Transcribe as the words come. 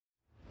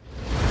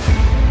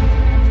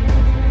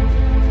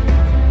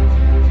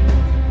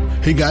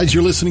Hey guys,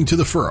 you're listening to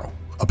The Furrow,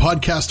 a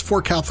podcast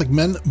for Catholic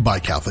men by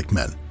Catholic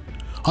men.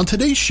 On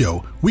today's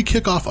show, we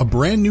kick off a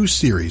brand new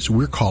series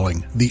we're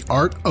calling The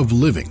Art of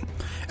Living,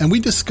 and we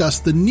discuss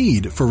the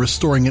need for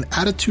restoring an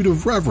attitude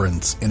of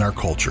reverence in our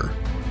culture.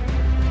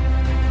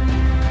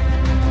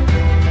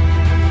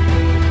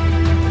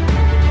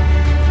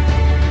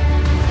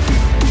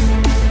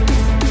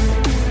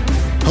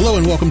 Hello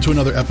and welcome to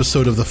another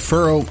episode of The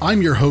Furrow.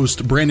 I'm your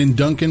host, Brandon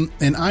Duncan,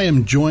 and I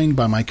am joined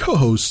by my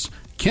co-hosts,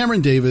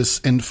 Cameron Davis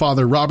and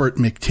Father Robert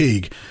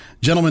McTeague.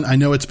 Gentlemen, I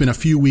know it's been a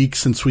few weeks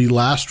since we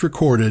last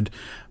recorded,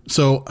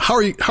 so how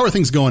are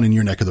things going in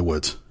your neck of the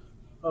woods?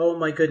 Oh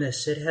my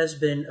goodness, it has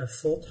been a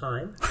full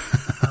time.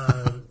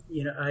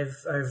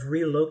 I've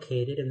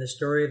relocated, and the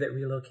story of that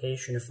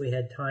relocation, if we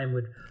had time,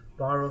 would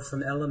borrow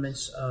from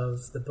elements of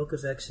the Book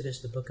of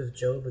Exodus, the Book of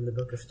Job, and the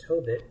Book of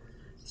Tobit.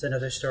 It's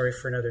another story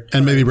for another time.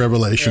 And maybe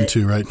Revelation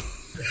too, right?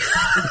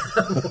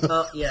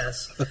 Well,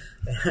 yes.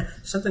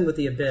 Something with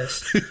the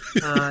abyss.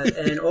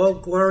 And all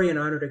glory and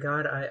honor to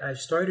God. I've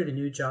started a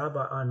new job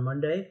on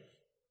Monday.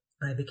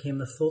 I became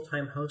the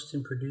full-time host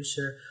and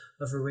producer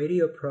of a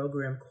radio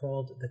program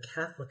called The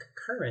Catholic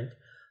Current,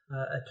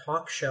 a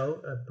talk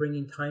show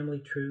bringing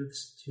timeless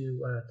truths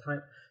to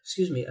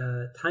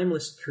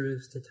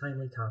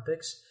timely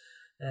topics.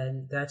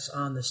 And that's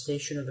on the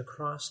Station of the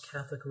Cross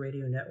Catholic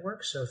Radio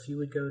Network. So if you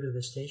would go to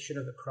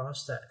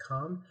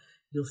thestationofthecross.com,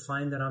 you'll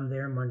find that I'm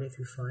there Monday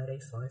through Friday,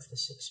 5 to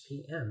 6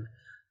 p.m.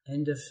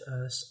 End of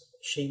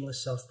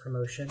shameless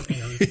self-promotion.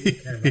 And on to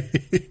you, Cameron.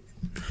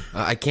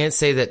 I can't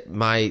say that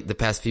the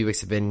past few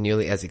weeks have been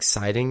nearly as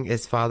exciting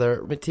as Father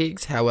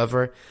McTeague's.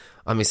 However,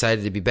 I'm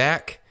excited to be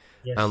back.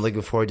 Yes. I'm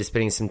looking forward to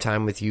spending some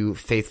time with you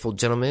faithful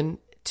gentlemen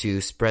to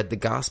spread the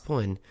gospel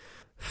and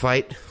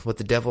fight what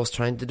the devil is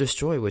trying to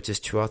destroy, which is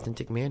true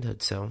authentic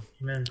manhood. So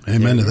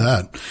Amen to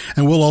that.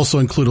 And we'll also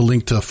include a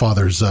link to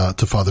Father's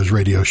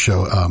radio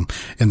show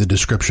in the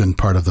description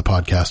part of the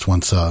podcast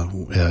once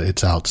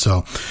it's out.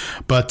 So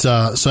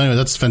anyway,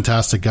 that's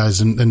fantastic,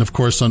 guys. And of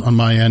course on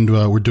my end,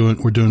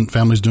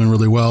 family's doing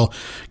really well.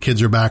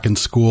 Kids are back in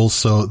school,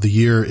 so the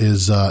year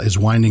is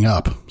winding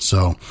up.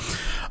 So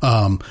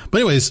but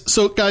anyways,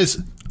 so guys,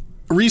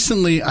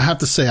 recently, I have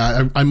to say,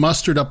 I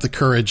mustered up the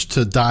courage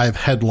to dive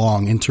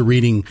headlong into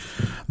reading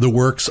the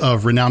works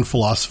of renowned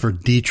philosopher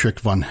Dietrich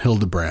von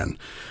Hildebrand.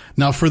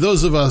 Now, for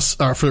those of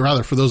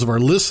our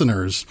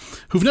listeners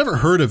who've never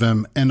heard of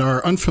him and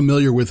are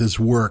unfamiliar with his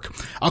work,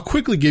 I'll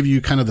quickly give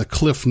you kind of the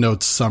Cliff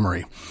Notes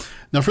summary.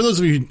 Now, for those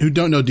of you who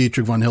don't know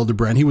Dietrich von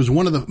Hildebrand, he was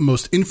one of the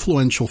most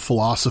influential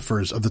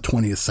philosophers of the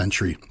 20th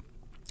century.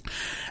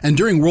 And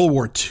during World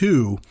War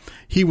II,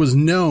 he was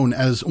known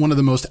as one of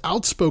the most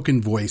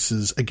outspoken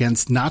voices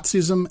against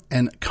Nazism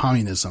and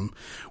communism,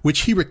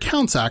 which he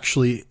recounts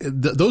actually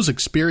those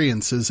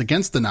experiences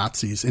against the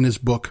Nazis in his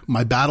book,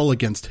 My Battle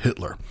Against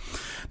Hitler.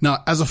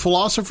 Now, as a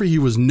philosopher, he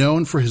was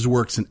known for his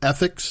works in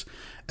ethics,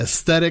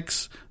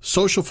 aesthetics,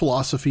 social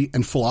philosophy,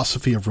 and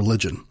philosophy of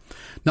religion.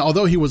 Now,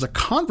 although he was a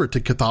convert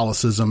to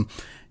Catholicism,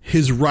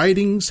 his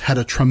writings had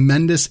a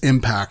tremendous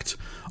impact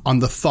on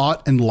the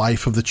thought and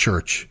life of the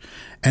church.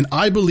 And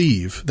I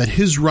believe that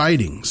his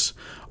writings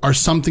are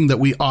something that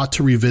we ought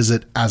to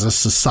revisit as a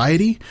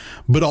society,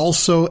 but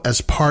also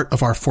as part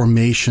of our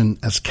formation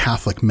as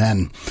Catholic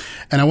men.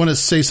 And I want to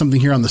say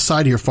something here on the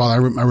side here, Father.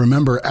 I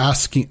remember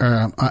asking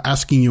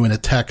you in a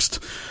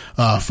text,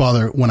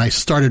 Father, when I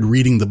started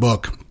reading the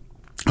book.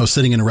 I was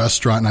sitting in a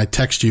restaurant and I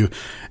text you,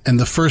 and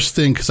the first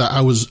thing, because I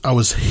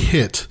was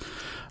hit.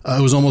 It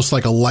was almost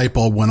like a light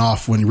bulb went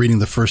off when reading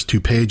the first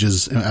two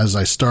pages as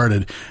I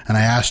started, and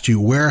I asked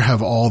you, where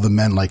have all the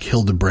men like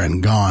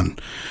Hildebrand gone?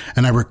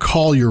 And I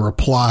recall your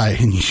reply,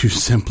 and you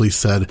simply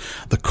said,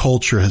 the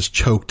culture has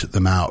choked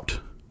them out.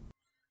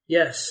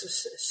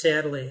 Yes,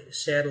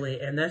 sadly.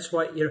 And that's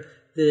why,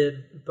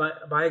 the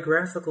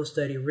biographical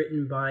study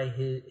written by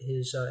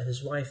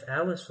his wife,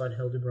 Alice von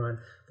Hildebrand,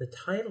 the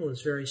title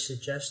is very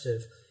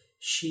suggestive.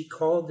 She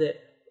called it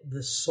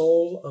The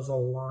Soul of a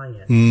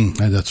Lion.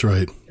 That's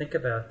right. Think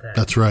about that.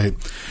 That's right.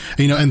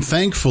 And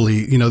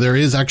thankfully, there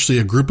is actually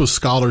a group of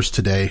scholars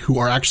today who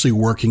are actually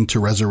working to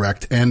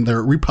resurrect, and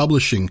they're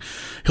republishing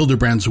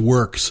Hildebrand's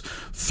works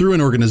through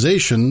an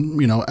organization,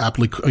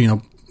 aptly,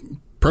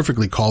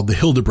 perfectly called the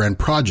Hildebrand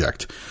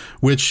Project,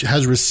 which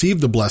has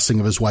received the blessing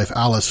of his wife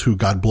Alice, who,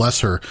 God bless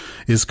her,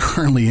 is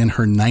currently in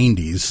her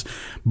 90s.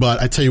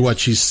 But I tell you what,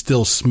 she's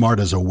still smart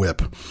as a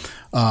whip.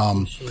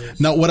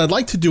 Now, what I'd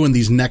like to do in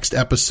these next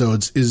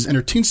episodes is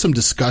entertain some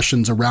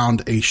discussions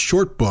around a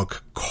short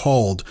book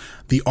called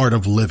The Art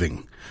of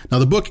Living. Now,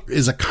 the book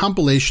is a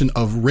compilation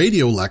of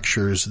radio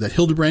lectures that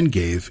Hildebrand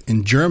gave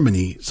in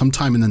Germany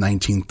sometime in the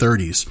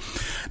 1930s.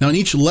 Now, in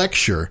each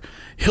lecture,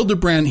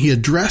 Hildebrand, he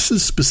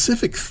addresses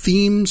specific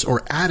themes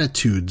or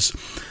attitudes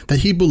that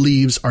he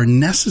believes are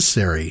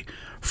necessary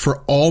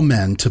for all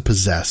men to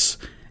possess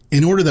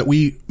in order that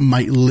we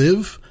might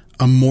live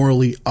a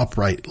morally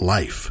upright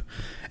life.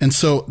 And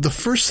so the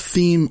first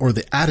theme or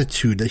the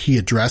attitude that he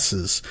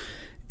addresses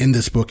in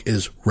this book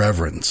is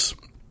reverence.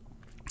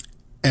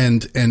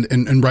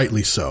 and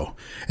rightly so.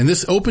 In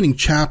this opening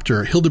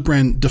chapter,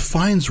 Hildebrand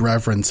defines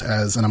reverence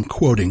as, and I'm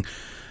quoting,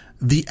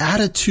 the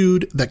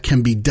attitude that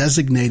can be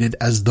designated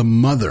as the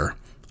mother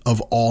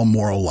of all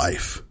moral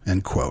life,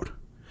 end quote.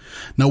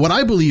 Now, what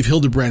I believe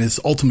Hildebrand is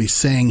ultimately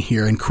saying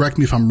here, and correct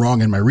me if I'm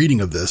wrong in my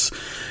reading of this,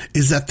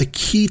 is that the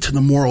key to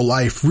the moral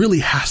life really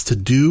has to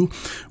do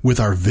with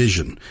our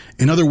vision.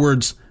 In other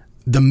words,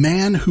 the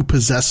man who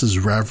possesses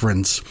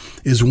reverence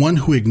is one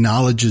who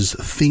acknowledges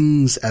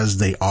things as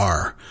they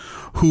are,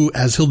 who,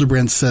 as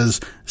Hildebrand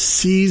says,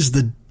 sees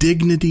the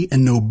dignity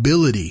and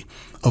nobility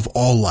of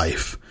all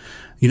life.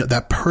 You know,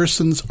 that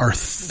persons or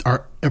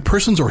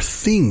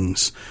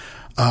things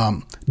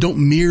don't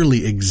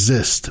merely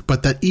exist,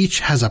 but that each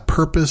has a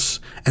purpose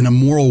and a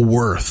moral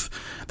worth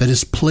that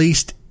is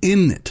placed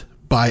in it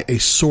by a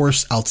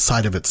source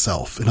outside of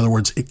itself. In other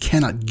words, it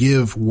cannot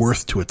give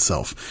worth to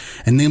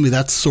itself. And namely,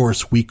 that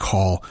source we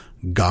call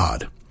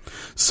God.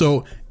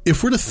 So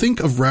if we're to think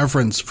of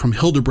reverence from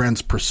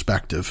Hildebrand's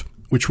perspective,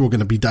 which we're going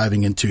to be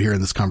diving into here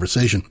in this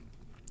conversation,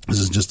 this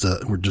is just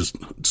we're just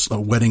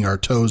wetting our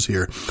toes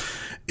here.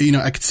 You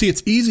know, I could see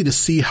it's easy to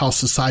see how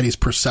society's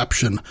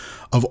perception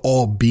of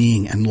all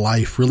being and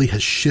life really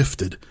has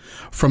shifted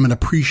from an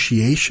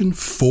appreciation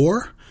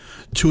for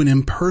to an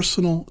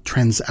impersonal,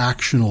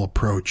 transactional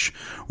approach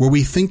where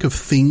we think of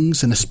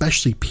things, and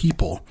especially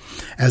people,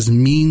 as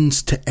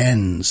means to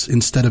ends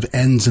instead of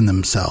ends in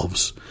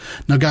themselves.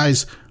 Now,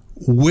 guys,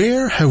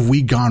 where have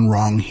we gone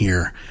wrong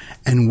here?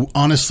 And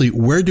honestly,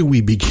 where do we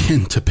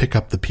begin to pick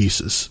up the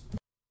pieces?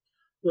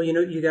 Well, you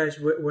know, you guys,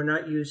 we're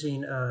not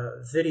using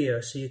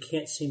video, so you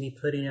can't see me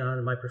putting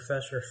on my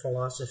professor of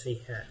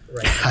philosophy hat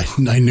right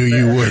now. I knew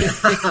you would.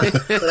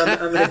 But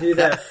I'm going to do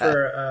that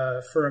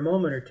for a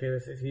moment or two,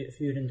 if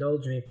you'd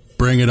indulge me.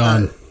 Bring it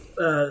on.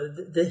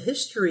 The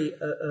history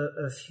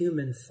of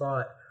human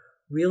thought,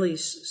 really,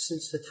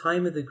 since the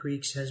time of the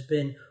Greeks, has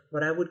been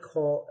what I would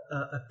call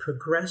a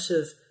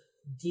progressive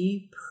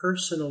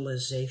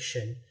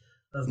depersonalization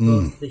of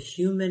both the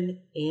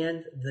human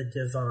and the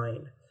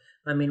divine.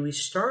 I mean, we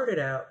started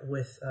out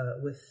with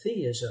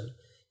theism.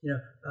 You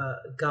know,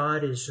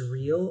 God is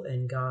real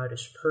and God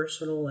is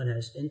personal and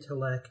has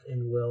intellect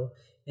and will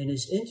and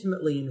is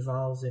intimately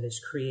involved in his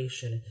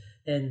creation.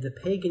 And the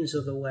pagans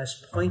of the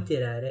West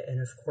pointed at it,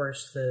 and of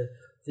course the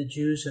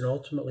Jews and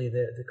ultimately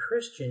the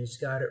Christians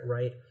got it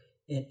right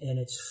in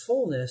its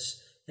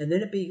fullness. And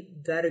then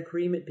that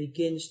agreement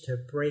begins to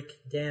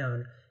break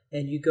down,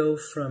 and you go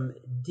from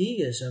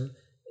deism,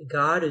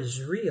 God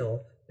is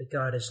real, but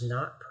God is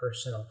not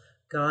personal.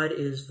 God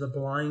is the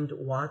blind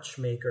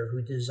watchmaker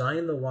who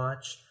designed the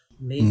watch,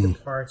 made the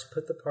parts,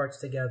 put the parts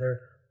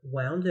together,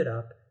 wound it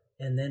up,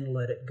 and then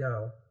let it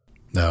go.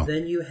 No.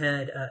 Then you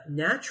had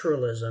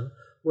naturalism,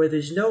 where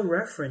there's no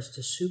reference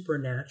to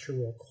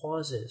supernatural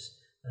causes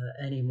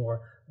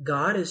anymore.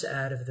 God is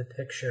out of the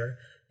picture,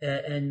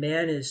 and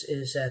man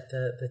is at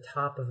the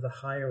top of the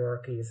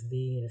hierarchy of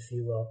being, if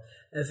you will.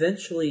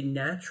 Eventually,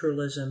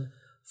 naturalism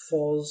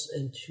falls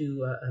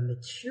into a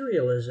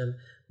materialism.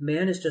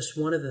 Man is just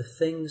one of the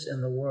things in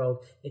the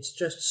world. It's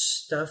just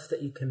stuff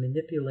that you can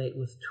manipulate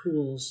with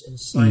tools and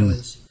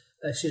science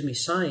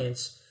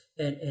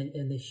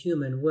and the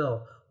human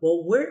will.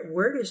 Well,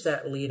 where does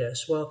that lead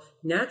us? Well,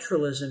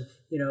 naturalism,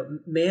 you know,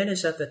 man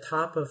is at the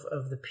top of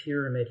the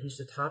pyramid. He's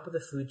the top of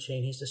the food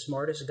chain. He's the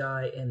smartest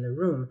guy in the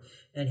room,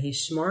 and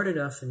he's smart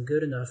enough and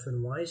good enough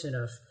and wise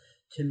enough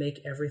to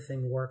make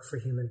everything work for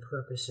human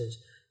purposes.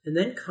 And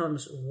then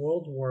comes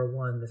World War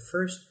I, the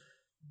first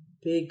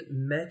big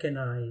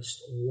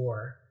mechanized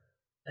war.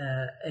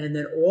 And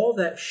then all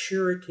that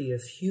surety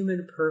of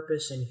human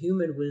purpose and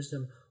human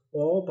wisdom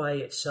all by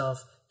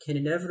itself can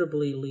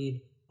inevitably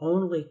lead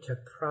only to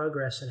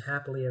progress and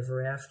happily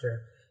ever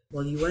after.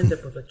 Well, you end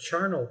up with a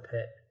charnel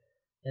pit.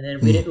 And then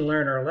we didn't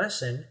learn our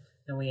lesson,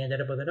 and we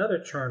ended up with another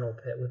charnel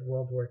pit with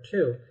World War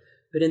II.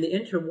 But in the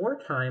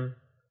interwar time,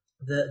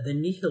 the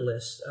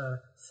nihilists,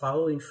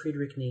 following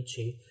Friedrich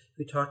Nietzsche,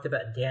 who talked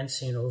about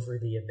dancing over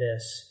the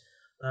abyss,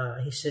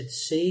 he said,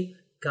 see,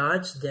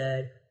 God's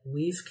dead,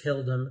 we've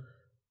killed him,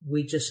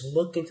 we just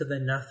look into the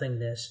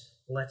nothingness,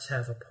 let's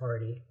have a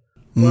party.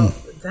 Well,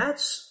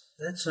 that's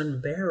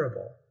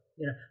unbearable.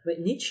 You know, I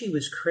mean, Nietzsche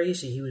was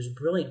crazy, he was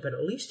brilliant, but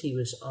at least he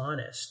was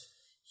honest.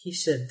 He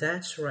said,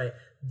 that's right,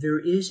 there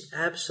is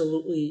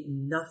absolutely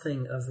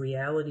nothing of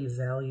reality,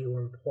 value,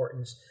 or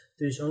importance.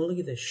 There's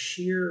only the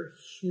sheer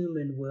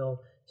human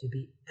will to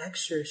be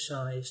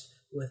exercised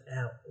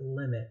without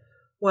limit.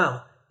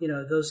 Well, you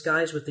know, those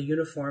guys with the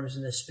uniforms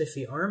and the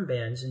spiffy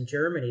armbands in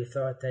Germany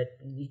thought that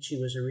Nietzsche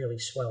was a really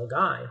swell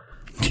guy.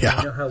 Yeah.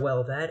 You know how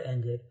well that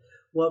ended.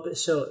 Well, but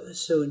so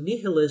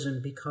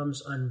nihilism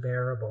becomes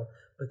unbearable,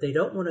 but they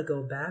don't want to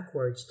go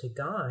backwards to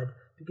God,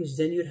 because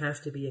then you'd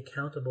have to be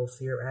accountable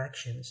for your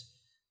actions.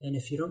 And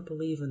if you don't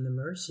believe in the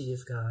mercy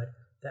of God,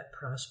 that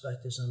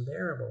prospect is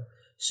unbearable.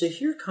 So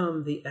here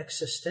come the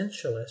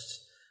existentialists.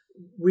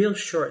 Real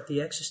short, the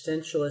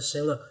existentialists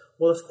say, look,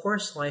 well, of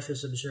course life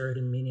is absurd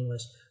and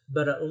meaningless,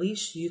 but at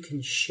least you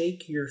can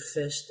shake your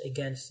fist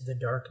against the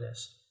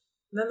darkness.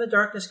 And then the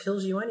darkness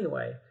kills you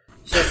anyway.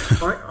 So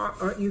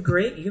aren't you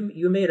great?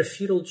 You made a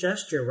futile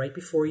gesture right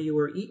before you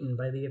were eaten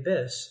by the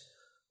abyss.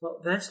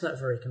 Well, that's not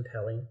very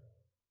compelling.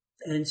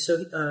 And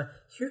so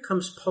here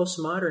comes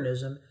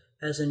postmodernism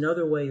as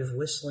another way of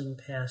whistling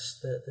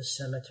past the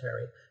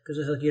cemetery. Because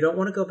it's like, you don't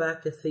want to go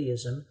back to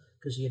theism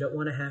because you don't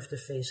want to have to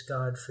face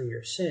God for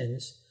your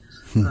sins.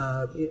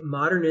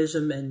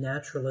 Modernism and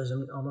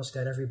naturalism almost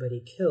got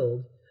everybody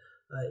killed.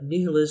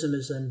 Nihilism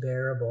is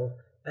unbearable.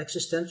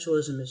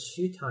 Existentialism is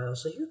futile.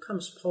 So here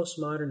comes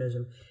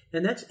postmodernism.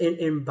 And that's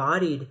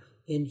embodied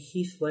in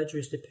Heath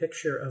Ledger's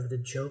depiction of the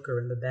Joker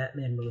in the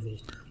Batman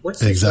movies. What's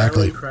the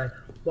rallying cry?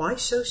 Why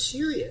so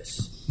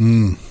serious?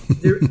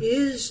 There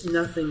is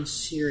nothing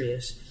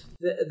serious.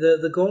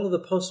 The goal of the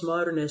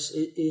postmodernist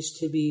is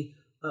to be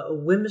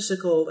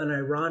whimsical and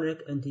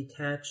ironic and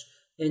detached,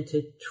 and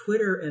to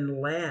twitter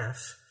and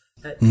laugh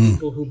at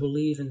people who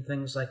believe in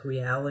things like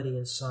reality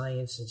and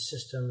science and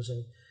systems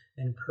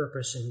and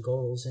purpose and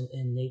goals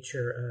and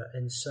nature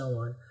and so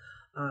on.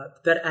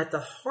 But at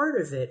the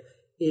heart of it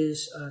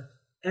is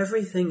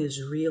everything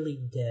is really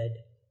dead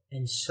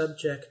and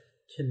subject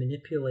to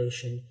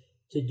manipulation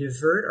to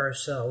divert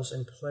ourselves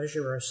and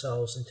pleasure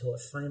ourselves until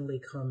it finally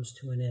comes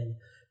to an end.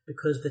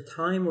 Because the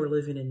time we're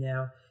living in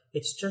now,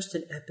 it's just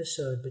an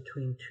episode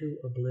between two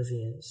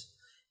oblivions.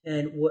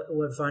 And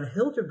what von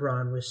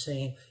Hildebrand was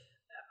saying,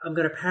 I'm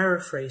going to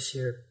paraphrase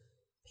here,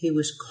 he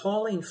was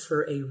calling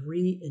for a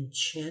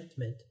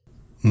re-enchantment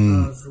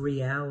of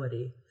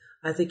reality.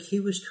 I think he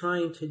was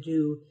trying to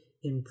do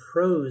in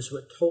prose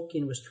what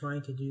Tolkien was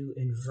trying to do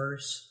in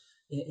verse,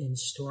 in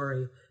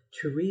story,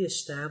 to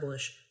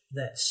reestablish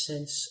that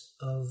sense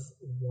of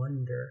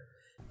wonder.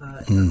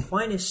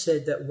 Aquinas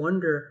said that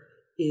wonder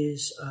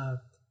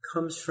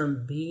comes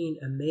from being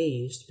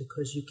amazed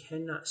because you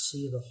cannot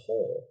see the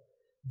whole.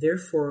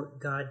 Therefore,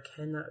 God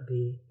cannot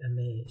be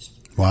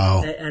amazed.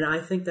 Wow. And I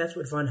think that's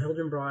what von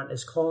Hildebrand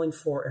is calling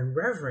for in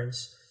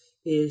Reverence,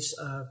 is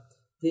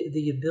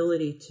the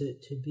ability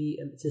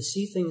to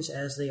see things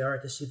as they are,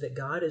 to see that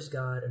God is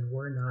God and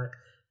we're not,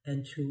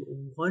 and to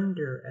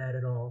wonder at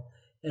it all.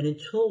 And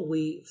until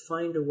we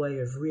find a way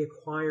of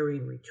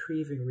reacquiring,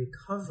 retrieving,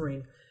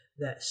 recovering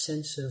that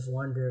sense of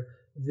wonder,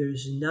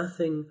 there's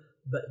nothing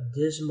but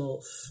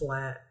dismal,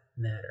 flat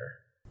matter.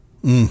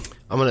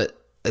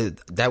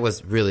 That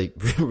was really,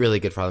 really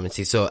good, Father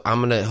Mitzi. So I'm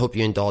going to hope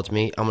you indulge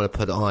me. I'm going to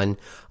put on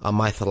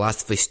my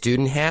philosophy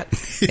student hat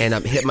and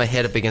hit my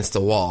head up against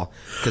the wall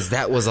because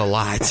that was a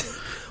lot.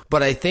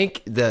 But I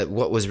think that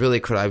what was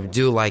really cool, I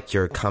do like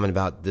your comment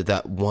about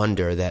that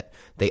wonder that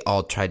they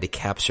all tried to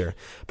capture.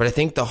 But I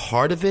think the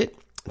heart of it,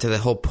 to the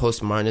whole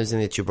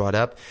postmodernism that you brought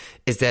up,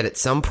 is that at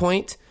some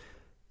point,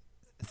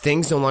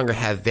 things no longer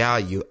have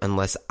value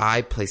unless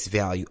I place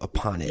value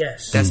upon it.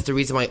 Yes. That's the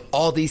reason why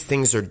all these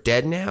things are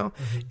dead now,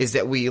 is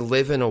that we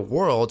live in a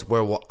world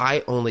where, well,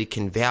 I only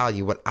can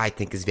value what I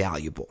think is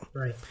valuable.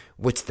 Right.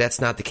 Which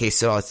that's not the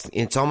case at all.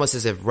 It's almost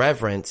as if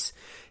reverence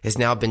has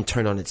now been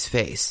turned on its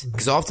face.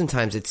 Because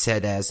oftentimes it's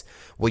said as,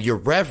 well, you're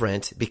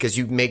reverent because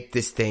you make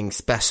this thing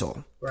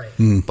special. Right.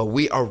 But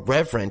we are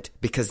reverent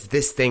because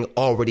this thing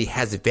already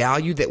has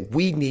value that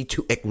we need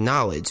to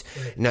acknowledge.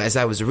 Right. Now, as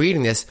I was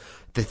reading this,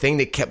 the thing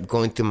that kept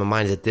going through my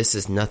mind is that this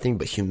is nothing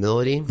but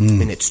humility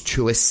in its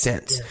truest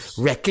sense. Yes.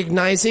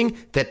 Recognizing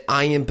that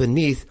I am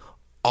beneath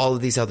all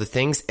of these other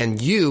things,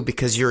 and you,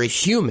 because you're a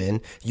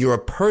human, you're a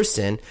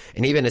person,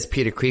 and even as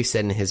Peter Kreeft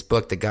said in his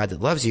book, The God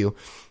That Loves You,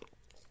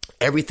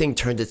 everything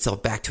turns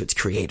itself back to its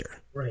creator.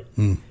 Right.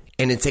 And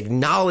it's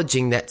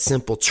acknowledging that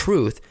simple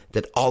truth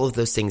that all of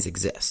those things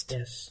exist.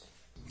 Yes.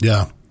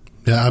 Yeah.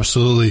 Yeah,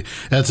 absolutely.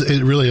 That's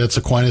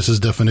Aquinas'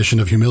 definition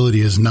of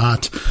humility, is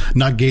not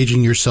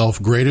gauging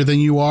yourself greater than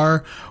you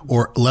are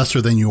or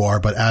lesser than you are,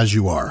 but as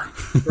you are.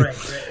 Right.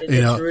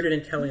 It's rooted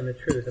in telling the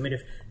truth. I mean,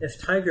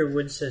 if Tiger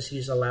Woods says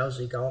he's a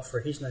lousy golfer,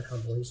 he's not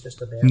humble. He's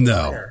just a bad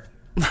player.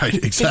 Right,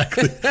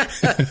 exactly.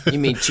 You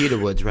mean Cheetah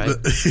Woods, right?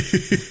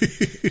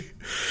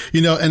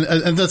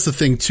 And that's the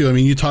thing too. I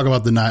mean, you talk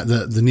about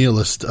the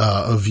nihilist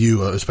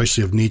view,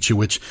 especially of Nietzsche,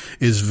 which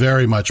is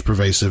very much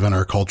pervasive in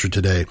our culture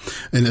today,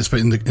 and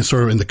especially in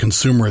the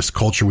consumerist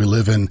culture we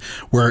live in,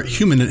 where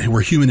human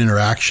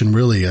interaction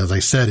really, as I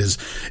said,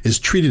 is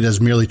treated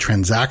as merely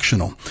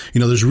transactional.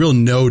 There's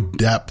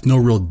no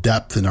real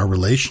depth in our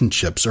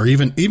relationships, or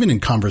even in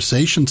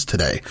conversations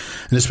today,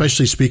 and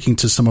especially speaking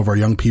to some of our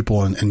young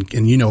people,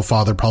 and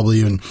Father, probably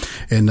even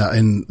in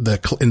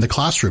the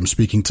classroom,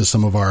 speaking to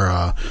some of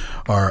our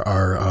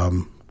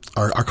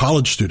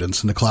college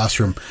students in the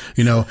classroom,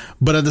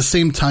 but at the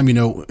same time,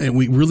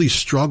 we really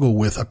struggle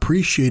with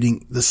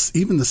appreciating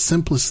even the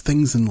simplest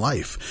things in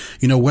life,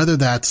 whether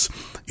that's,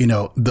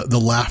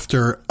 the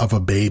laughter of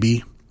a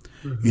baby,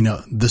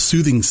 the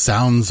soothing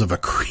sounds of a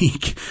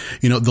creek,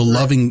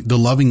 the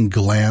loving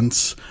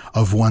glance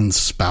of one's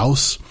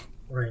spouse.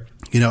 Right.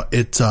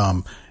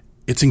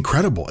 It's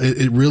incredible.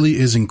 It really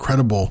is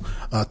incredible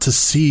to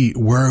see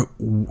where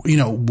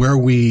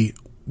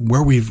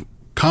we've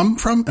come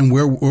from and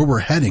where we're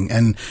heading,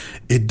 and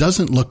it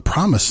doesn't look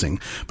promising.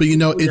 But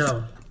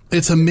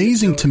it's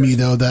amazing to me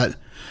though that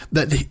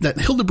that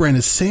Hildebrand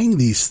is saying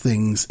these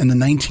things in the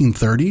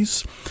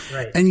 1930s,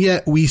 right? And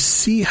yet we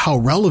see how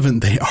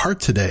relevant they are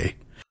today.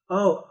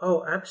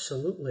 Oh,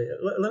 absolutely.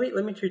 Let me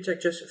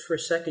interject just for a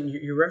second.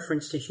 Your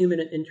reference to human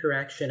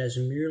interaction as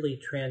merely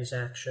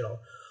transactional.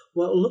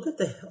 Well, look at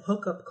the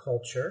hookup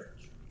culture.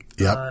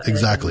 Yep,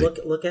 exactly.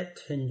 Look at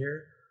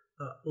Tinder.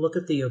 Look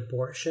at the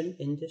abortion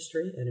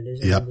industry, and it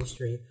is an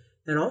industry.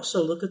 And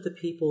also look at the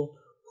people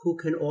who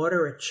can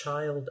order a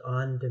child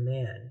on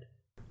demand.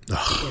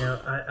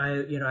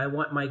 I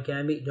want my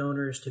gamete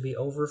donors to be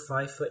over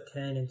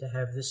 5'10" and to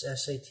have this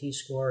SAT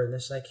score and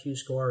this IQ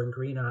score and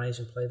green eyes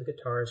and play the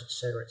guitars, et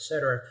cetera, et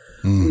cetera.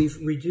 We've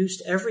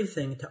reduced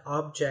everything to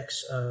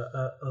objects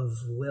of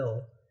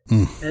will,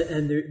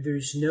 and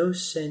there's no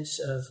sense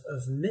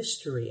of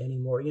mystery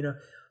anymore.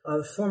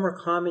 Former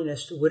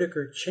communist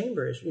Whittaker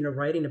Chambers,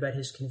 writing about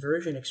his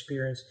conversion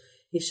experience,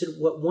 he said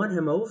what won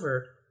him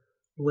over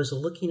was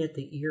looking at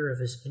the ear of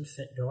his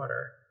infant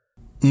daughter.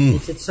 He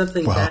said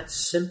something that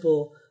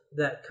simple,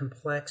 that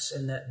complex,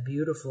 and that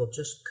beautiful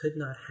just could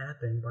not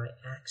happen by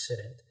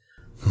accident,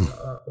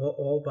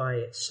 all by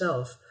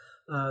itself.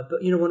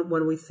 But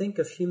when we think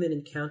of human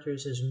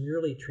encounters as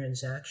merely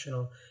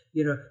transactional,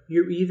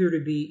 you're either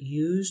to be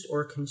used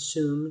or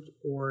consumed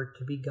or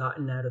to be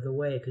gotten out of the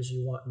way because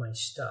you want my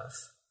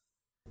stuff.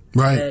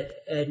 Right.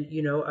 And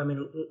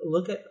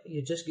look at,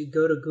 you just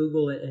go to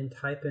Google and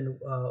type in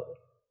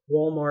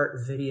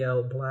Walmart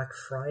video Black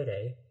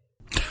Friday.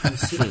 You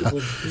see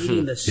people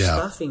beating the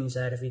stuffings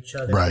out of each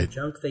other, right. for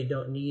junk they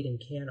don't need and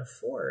can't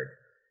afford.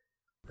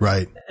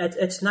 Right.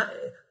 It's not.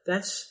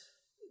 That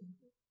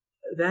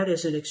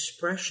is an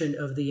expression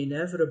of the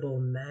inevitable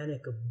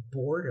manic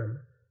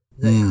boredom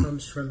that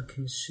comes from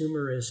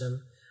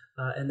consumerism,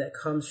 and that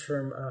comes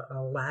from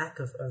a lack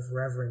of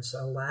reverence,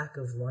 a lack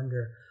of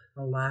wonder,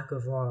 a lack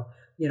of awe.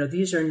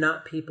 These are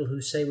not people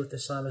who say with the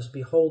psalmist,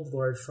 "Behold,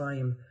 Lord, for I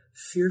am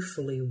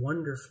fearfully,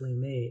 wonderfully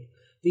made."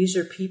 These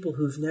are people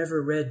who've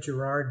never read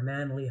Gerard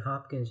Manley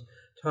Hopkins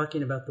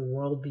talking about the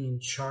world being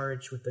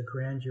charged with the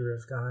grandeur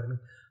of God.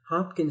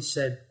 Hopkins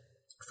said,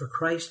 "For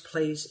Christ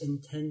plays in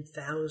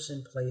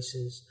 10,000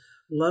 places,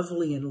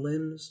 lovely in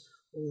limbs,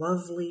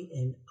 lovely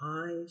in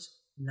eyes,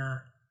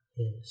 not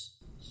his.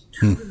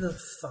 To the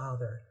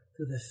Father,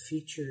 through the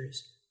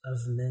features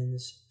of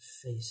men's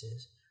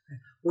faces."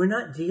 We're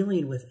not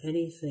dealing with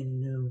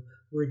anything new.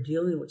 We're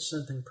dealing with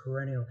something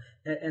perennial.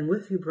 And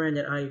with you,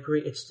 Brandon, I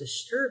agree. It's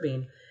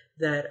disturbing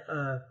that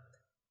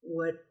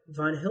what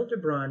von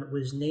Hildebrand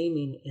was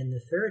naming in the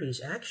 30s,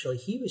 actually,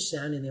 he was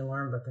sounding the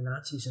alarm about the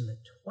Nazis in the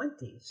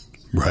 20s.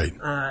 Right.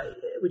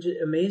 Which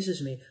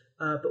amazes me.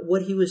 But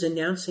what he was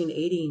announcing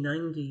 80,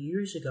 90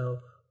 years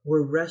ago,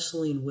 we're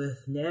wrestling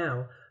with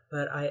now.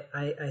 But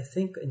I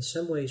think in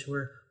some ways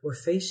we're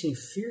facing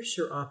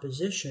fiercer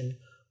opposition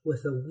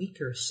with a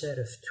weaker set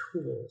of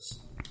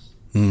tools.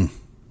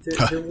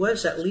 There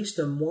was at least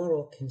a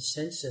moral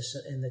consensus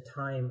in the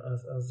time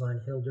of von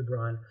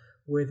Hildebrand,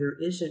 where there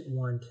isn't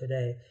one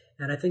today.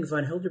 And I think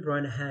von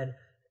Hildebrand had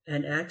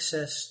an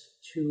access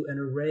to an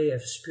array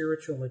of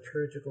spiritual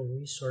liturgical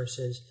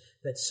resources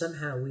that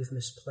somehow we've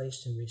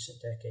misplaced in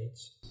recent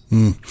decades.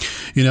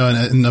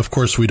 And of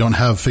course we don't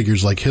have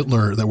figures like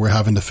Hitler that we're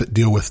having to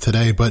deal with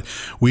today, but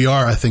we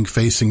are, I think,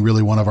 facing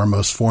really one of our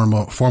most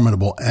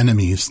formidable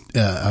enemies,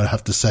 I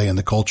have to say, in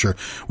the culture,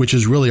 which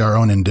is really our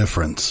own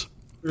indifference.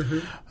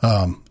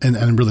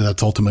 And really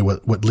that's ultimately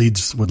what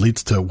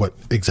leads to what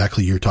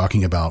exactly you're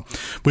talking about,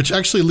 which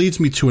actually leads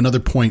me to another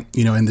point,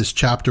 in this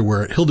chapter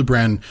where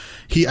Hildebrand,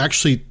 he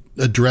actually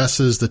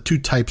addresses the two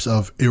types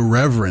of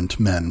irreverent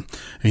men.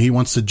 And he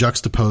wants to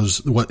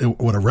juxtapose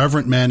what a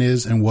reverent man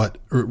is and what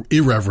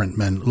irreverent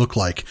men look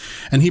like.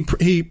 And he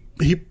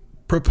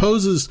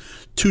proposes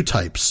two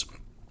types.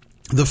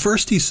 The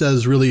first, he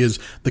says, really is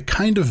the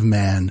kind of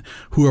man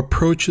who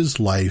approaches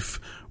life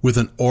with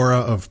an aura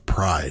of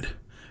pride.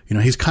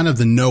 He's kind of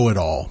the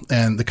know-it-all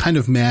and the kind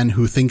of man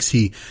who thinks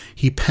he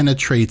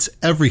penetrates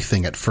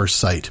everything at first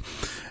sight.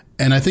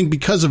 And I think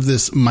because of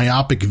this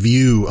myopic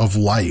view of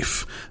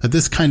life, that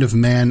this kind of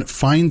man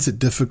finds it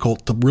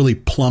difficult to really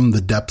plumb the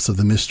depths of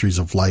the mysteries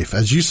of life.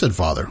 As you said,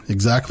 Father,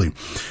 exactly.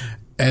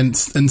 And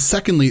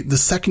secondly, the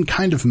second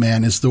kind of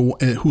man is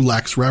who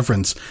lacks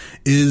reverence,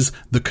 is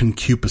the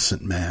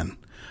concupiscent man.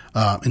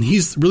 And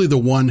he's really the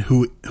one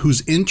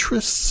whose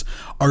interests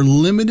are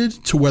limited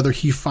to whether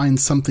he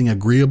finds something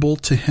agreeable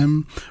to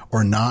him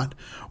or not,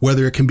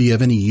 whether it can be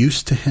of any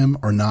use to him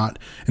or not.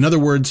 In other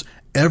words,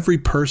 every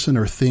person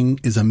or thing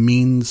is a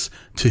means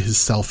to his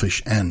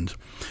selfish end.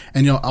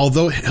 And,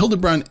 although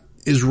Hildebrand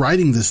is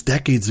writing this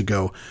decades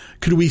ago,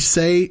 could we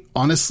say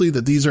honestly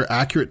that these are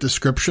accurate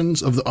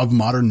descriptions of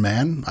modern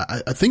man?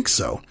 I think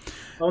so.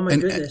 Oh my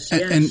goodness.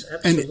 Yes,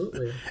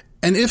 absolutely.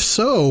 And if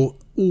so,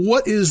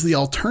 what is the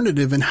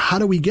alternative and how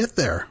do we get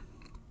there?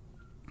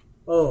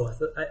 Oh,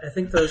 I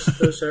think those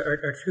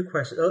are two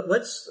questions.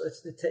 Let's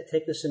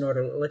take this in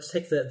order. Let's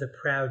take the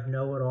proud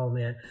know-it-all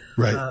man,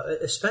 right?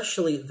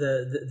 Especially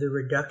the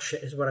reduction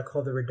is what I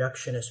call the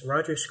reductionist.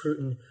 Roger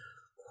Scruton,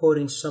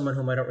 quoting someone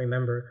whom I don't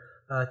remember,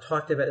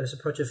 talked about this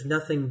approach of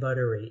nothing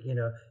buttery.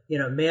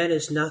 Man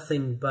is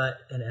nothing but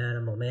an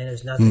animal. Man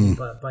is nothing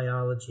but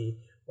biology.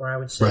 Or I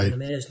would say,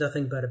 man is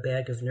nothing but a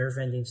bag of nerve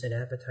endings and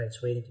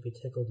appetites waiting to be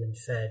tickled and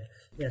fed.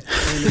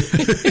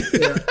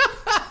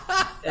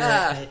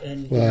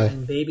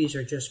 And babies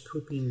are just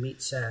pooping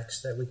meat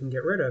sacks that we can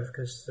get rid of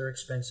because they're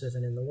expensive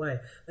and in the way.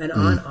 And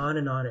on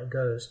and on it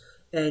goes.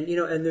 And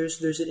and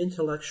there's an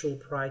intellectual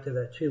pride to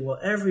that too. Well,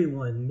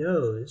 everyone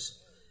knows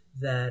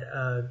that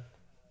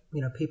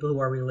people who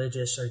are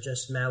religious are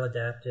just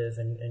maladaptive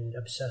and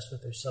obsessed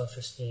with their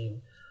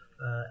self-esteem,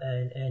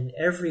 and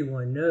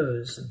everyone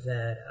knows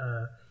that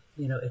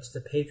it's the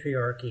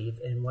patriarchy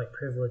and white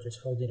privilege is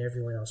holding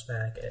everyone else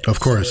back. Of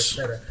course,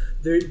 et cetera.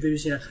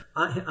 There's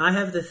I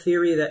have the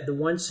theory that the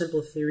one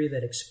simple theory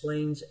that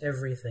explains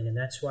everything, and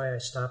that's why I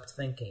stopped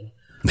thinking.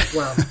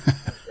 Well,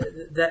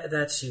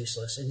 that's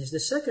useless. And the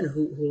second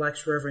who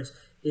lacks reverence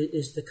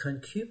is the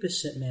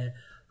concupiscent man.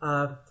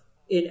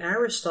 In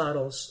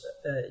Aristotle's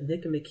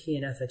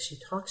Nicomachean Ethics, he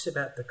talks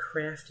about the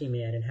crafty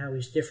man and how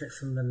he's different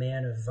from the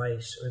man of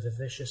vice or the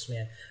vicious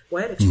man.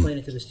 Well, I had to explain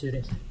it to the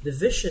student. The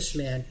vicious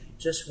man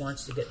just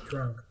wants to get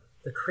drunk.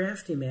 The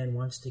crafty man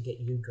wants to get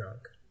you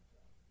drunk.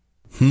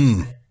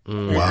 And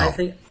wow. I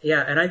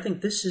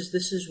think this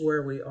is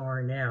where we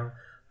are now.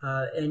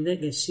 And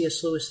then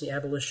C.S. Lewis, The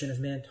Abolition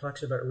of Man,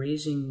 talks about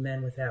raising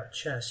men without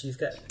chests. You've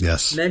got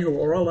men who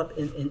are all up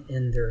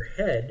in their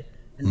head.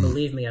 And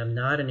believe me, I'm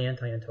not an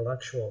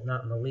anti-intellectual,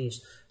 not in the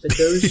least. But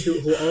those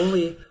who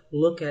only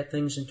look at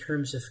things in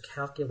terms of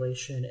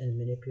calculation and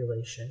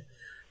manipulation.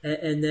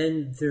 And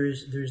then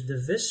there's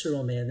the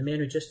visceral man, the man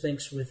who just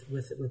thinks with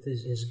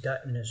his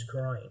gut and his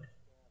groin.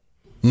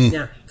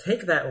 Now,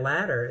 take that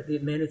latter, the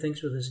man who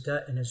thinks with his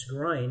gut and his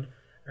groin,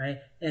 right?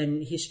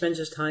 And he spends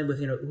his time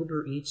with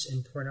Uber Eats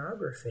and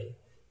pornography.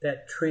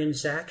 That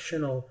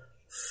transactional,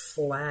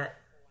 flat,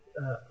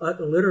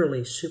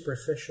 literally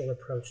superficial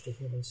approach to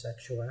human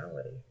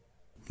sexuality,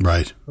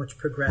 right? Which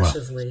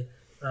progressively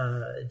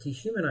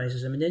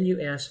dehumanizes them. And then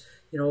you ask,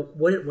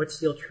 what's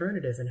the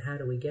alternative, and how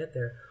do we get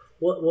there?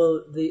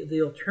 Well,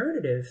 the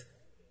alternative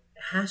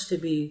has to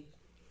be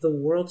the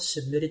world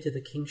submitted to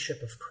the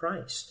kingship of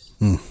Christ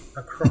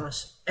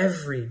across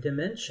every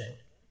dimension,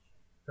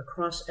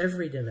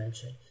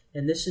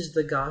 And this is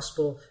the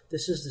gospel.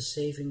 This is the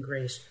saving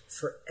grace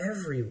for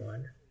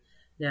everyone.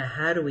 Now,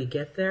 how do we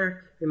get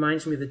there?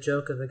 Reminds me of the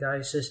joke of the guy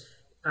who says,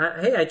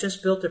 hey, I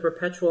just built a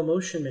perpetual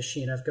motion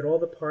machine. I've got all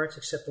the parts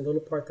except the little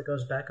part that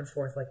goes back and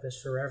forth like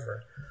this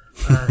forever.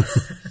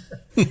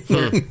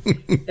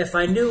 If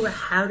I knew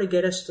how to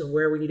get us to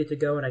where we needed to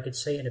go, and I could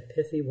say it in a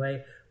pithy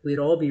way, we'd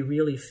all be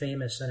really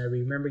famous, and I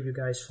remember you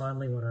guys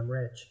fondly when I'm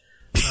rich.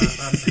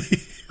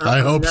 I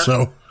hope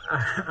so.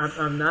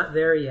 I'm not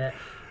there yet,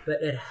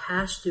 but it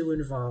has to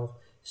involve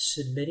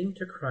submitting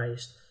to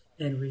Christ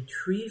and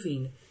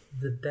retrieving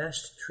the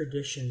best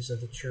traditions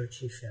of the church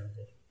he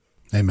founded.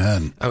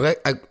 Amen.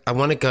 I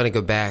want to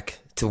go back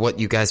to what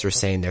you guys were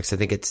saying there, because I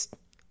think it's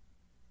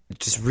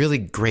just really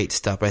great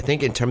stuff. But I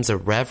think in terms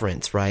of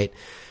reverence, right?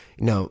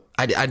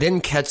 I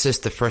didn't catch this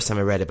the first time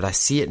I read it, but I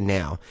see it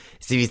now.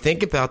 So if you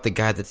think about the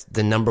guy that's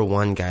the number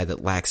one guy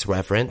that lacks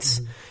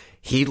reverence,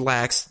 he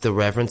lacks the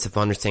reverence of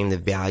understanding the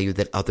value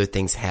that other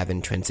things have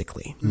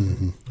intrinsically,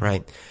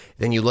 right?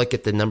 Then you look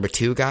at the number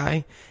two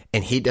guy,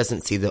 and he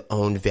doesn't see the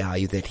own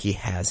value that he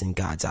has in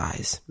God's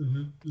eyes.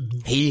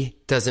 He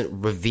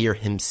doesn't revere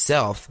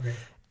himself,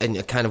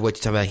 and kind of what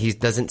you're talking about, he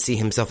doesn't see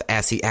himself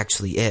as he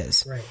actually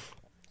is. Right.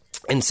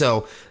 And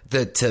so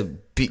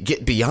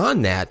get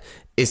beyond that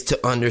is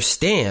to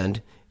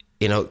understand,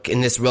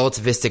 in this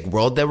relativistic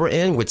world that we're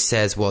in, which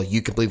says, well,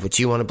 you can believe what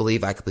you want to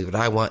believe, I can believe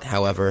what I want,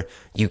 however,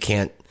 you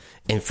can't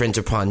infringe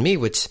upon me,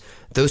 which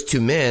those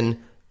two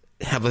men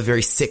have a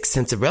very sick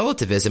sense of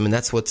relativism, and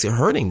that's what's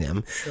hurting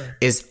them,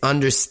 is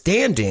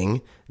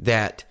understanding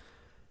that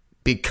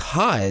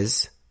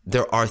because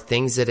there are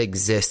things that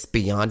exist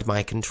beyond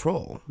my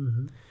control,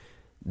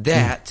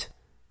 that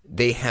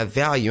they have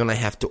value, and I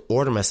have to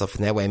order myself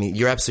in that way. I mean,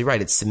 you're absolutely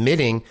right. It's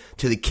submitting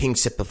to the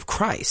kingship of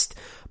Christ.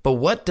 But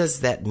what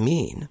does that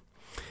mean?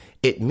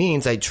 It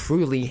means I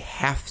truly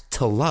have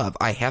to love.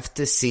 I have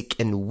to seek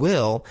and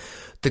will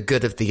the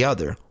good of the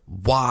other.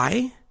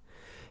 Why?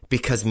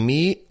 Because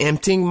me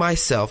emptying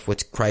myself,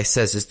 which Christ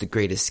says is the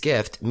greatest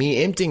gift,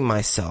 me emptying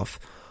myself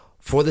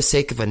for the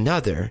sake of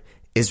another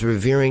is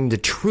revering the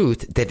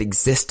truth that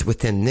exists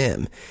within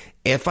them.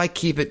 If I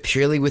keep it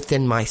purely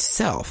within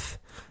myself,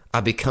 I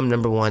become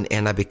number one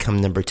and I become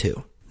number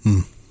two.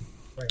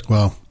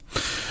 Well,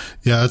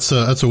 yeah,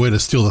 that's a way to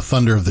steal the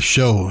thunder of the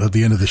show at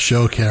the end of the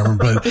show, Cameron.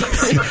 But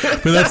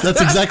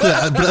that's exactly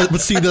that.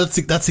 But see, that's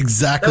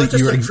exactly that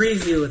was just a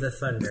preview of the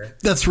thunder.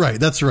 That's right.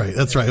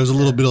 It was a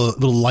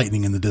little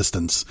lightning in the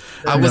distance.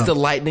 I was the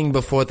lightning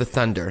before the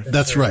thunder.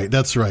 That's right.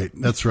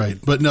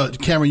 But no,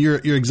 Cameron,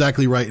 you're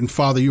exactly right. And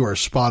Father, you are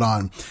spot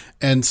on.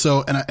 And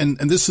so, and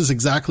this is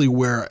exactly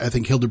where I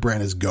think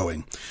Hildebrand is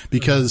going,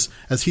 because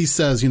as he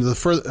says,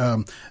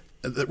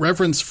 the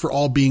reverence for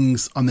all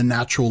beings on the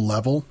natural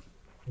level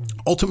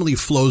ultimately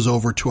flows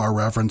over to our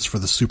reverence for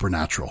the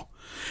supernatural.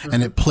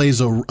 and it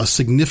plays a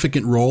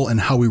significant role in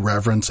how we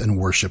reverence and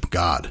worship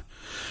God.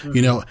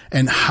 You know,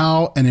 and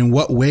how and in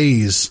what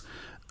ways,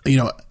 you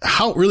know,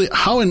 how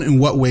and in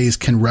what ways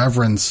can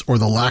reverence or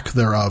the lack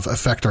thereof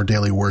affect our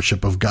daily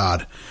worship of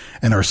God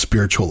and our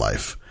spiritual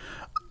life?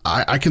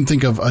 I can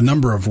think of a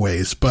number of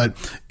ways, but,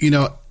 you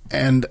know,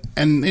 and,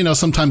 you know,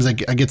 sometimes I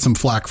get some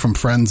flack from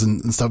friends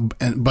and stuff,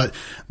 but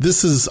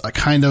this is a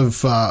kind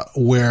of,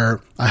 where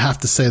I have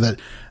to say that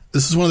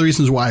this is one of the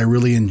reasons why I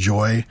really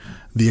enjoy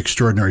the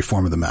extraordinary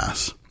form of the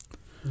Mass.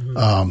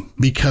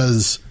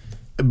 Because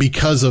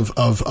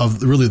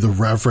of really the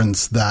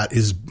reverence that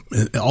is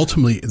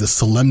ultimately the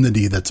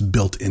solemnity that's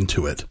built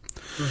into it.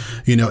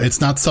 You know,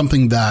 it's not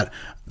something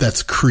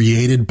that's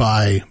created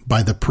by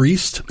the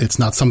priest. It's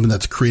not something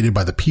that's created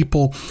by the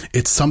people.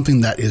 It's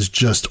something that is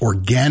just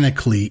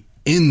organically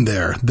in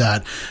there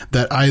that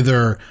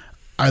either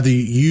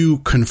you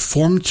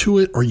conform to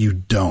it or you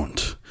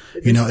don't.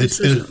 You know, it's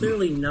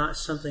clearly not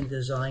something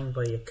designed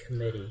by a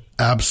committee.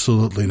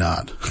 Absolutely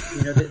not.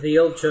 You know, the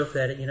old joke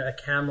that, you know, a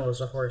camel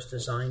is a horse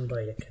designed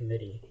by a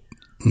committee.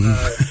 You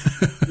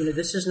know,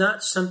 this is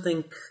not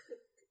something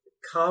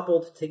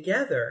cobbled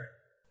together.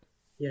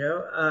 You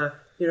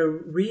know,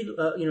 read,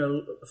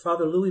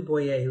 Father Louis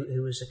Boyer,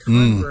 who was a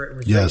convert and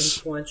was very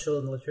influential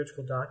in the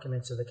liturgical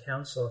documents of the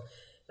council.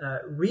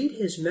 Read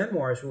his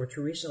memoirs, which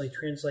were recently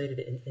translated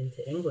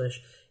into English.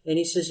 And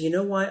he says, you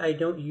know why I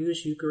don't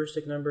use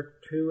Eucharistic number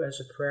 2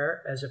 as a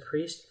prayer, as a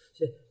priest?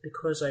 He said,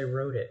 because I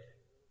wrote it.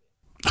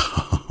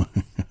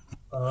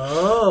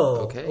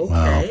 Okay.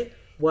 Wow.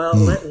 Well,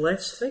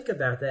 let's think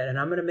about that. And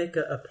I'm going to make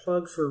a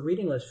plug for a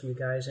reading list for you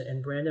guys.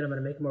 And Brandon, I'm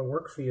going to make more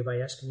work for you by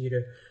asking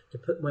you to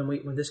put,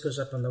 when this goes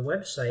up on the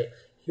website,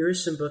 here are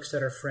some books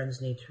that our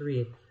friends need to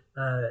read.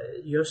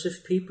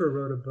 Josef Pieper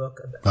wrote a book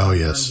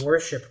on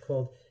worship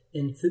called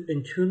In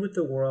Tune with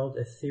the World,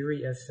 A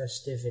Theory of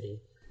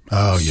Festivity.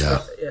 Oh,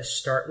 yeah.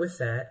 Start with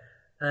that.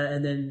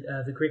 And then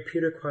the great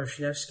Peter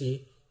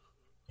Kwasniewski,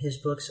 his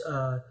books,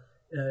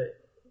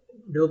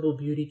 Noble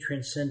Beauty,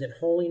 Transcendent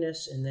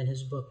Holiness, and then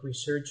his book,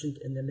 Resurgent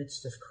in the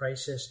Midst of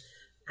Crisis.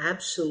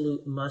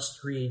 Absolute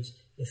must-reads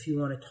if you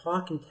want to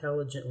talk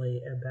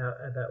intelligently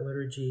about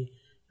liturgy.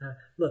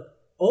 Look,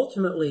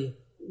 ultimately,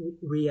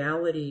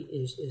 reality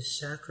is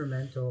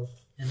sacramental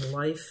and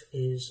life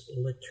is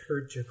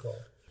liturgical.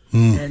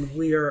 And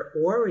we are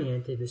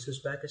oriented, this goes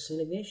back to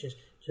St. Ignatius,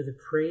 to the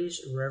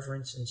praise,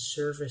 reverence, and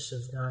service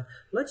of God.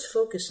 Let's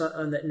focus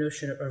on that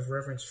notion of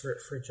reverence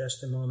for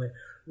just a moment.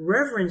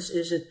 Reverence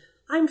isn't,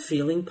 I'm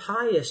feeling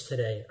pious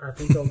today, I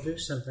think I'll do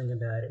something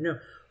about it. No,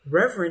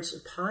 reverence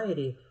and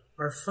piety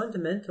are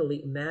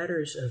fundamentally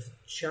matters of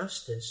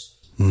justice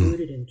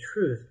rooted in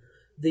truth.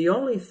 The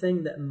only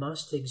thing that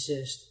must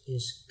exist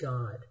is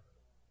God.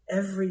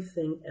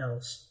 Everything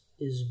else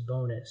is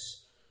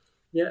bonus.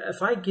 You know,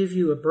 if I give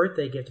you a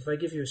birthday gift, if I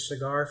give you a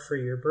cigar for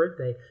your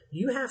birthday,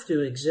 you have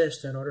to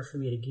exist in order for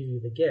me to give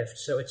you the gift.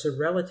 So it's a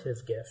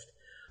relative gift.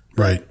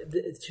 Right.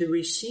 To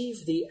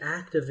receive the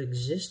act of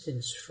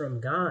existence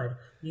from God,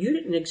 you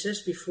didn't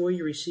exist before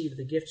you received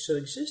the gift. So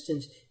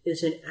existence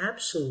is an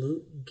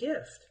absolute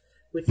gift,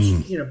 which,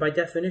 you know, by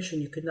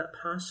definition, you could not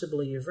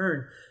possibly have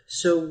earned.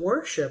 So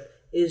worship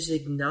is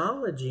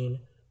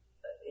acknowledging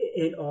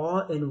in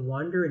awe and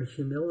wonder and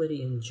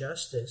humility and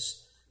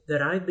justice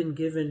that I've been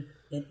given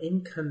an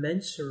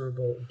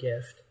incommensurable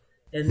gift.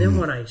 And then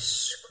when I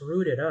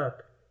screwed it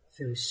up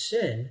through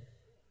sin,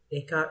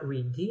 it got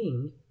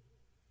redeemed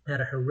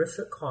at a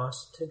horrific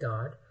cost to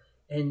God,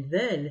 and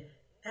then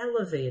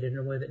elevated in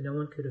a way that no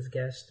one could have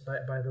guessed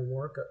by the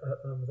work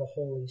of the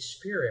Holy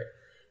Spirit.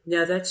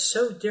 Now that's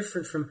so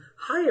different from,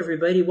 hi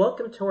everybody,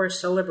 welcome to our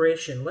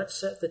celebration. Let's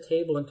set the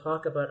table and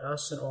talk about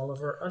us and all of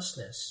our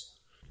usness.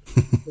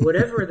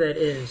 Whatever that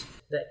is,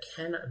 that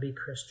cannot be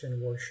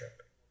Christian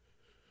worship.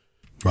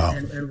 Wow.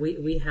 And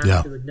we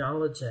have to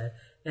acknowledge that.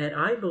 And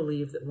I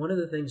believe that one of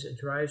the things that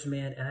drives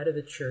man out of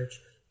the church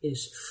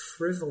is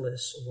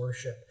frivolous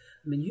worship.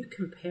 I mean, you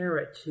compare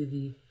it to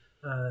the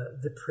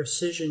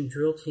precision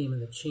drill team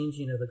and the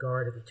changing of the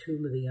guard at the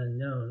Tomb of the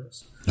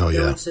Unknowns. Oh,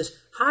 yeah. It says,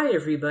 hi,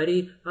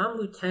 everybody. I'm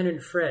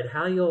Lieutenant Fred.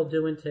 How you all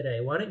doing today?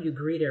 Why don't you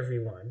greet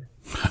everyone?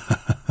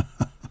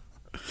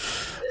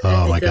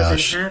 Oh, my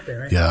gosh. It doesn't happen,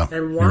 right? Yeah,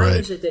 and why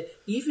is it that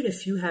even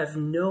if you have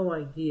no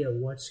idea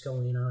what's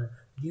going on,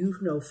 you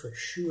know for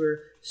sure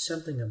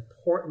something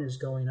important is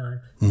going on,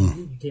 and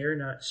you dare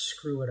not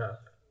screw it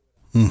up.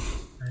 Right?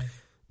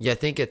 Yeah, I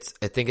think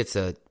it's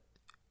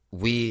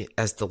we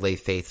as the lay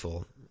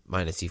faithful,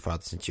 minus you,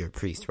 Father, since you're a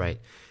priest, right,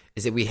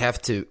 is that we have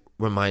to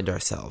remind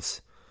ourselves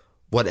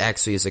what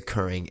actually is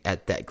occurring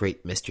at that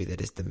great mystery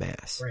that is the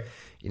Mass. Right.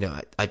 You know,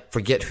 I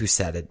forget who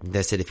said it.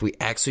 They said if we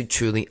actually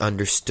truly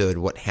understood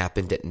what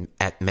happened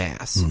at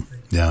Mass,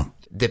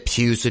 the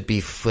pews would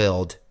be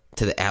filled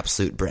to the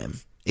absolute brim.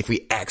 If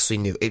we actually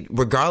knew it,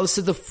 regardless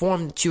of the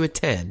form that you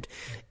attend,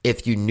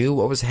 if you knew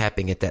what was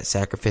happening at that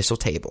sacrificial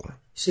table,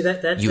 see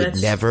you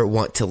would never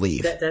want to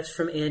leave. That's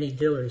from Annie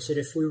Dillard. He said,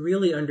 if we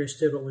really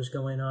understood what was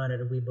going on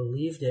and we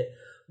believed it,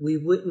 We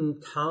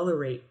wouldn't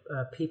tolerate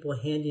people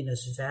handing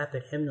us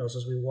vapid hymnals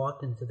as we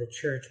walked into the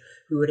church.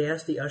 We would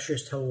ask the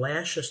ushers to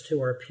lash us to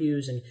our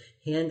pews and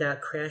hand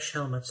out crash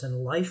helmets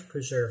and life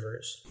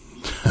preservers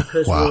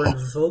because Wow. we're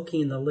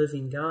invoking the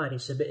living God. He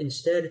said, but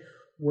instead,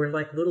 we're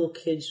like little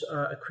kids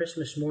a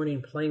Christmas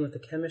morning playing with the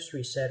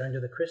chemistry set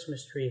under the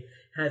Christmas tree,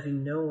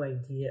 having no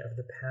idea of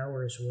the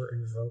powers we're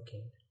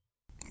invoking.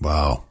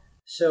 Wow.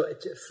 So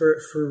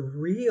for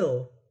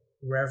real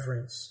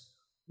reverence,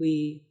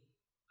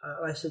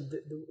 I said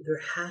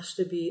there has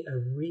to be a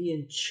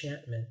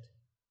re-enchantment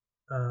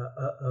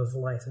of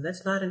life. And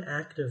that's not an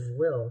act of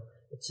will.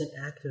 It's an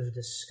act of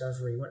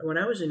discovery. When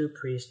I was a new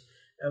priest,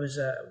 I was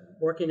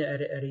working at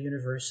a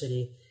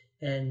university,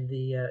 and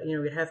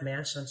we'd have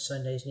Mass on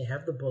Sundays, and you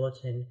have the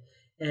bulletin.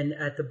 And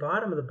at the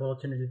bottom of the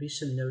bulletin, there'd be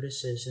some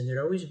notices, and there'd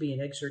always be an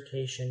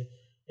exhortation.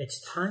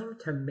 It's time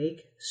to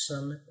make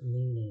some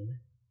meaning.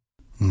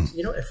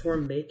 If we're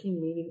making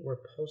meaning, we're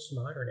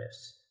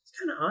postmodernists. It's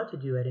kind of odd to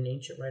do at an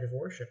ancient rite of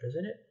worship,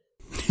 isn't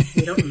it?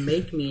 We don't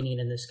make meaning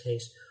in this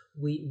case.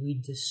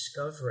 We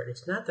discover it.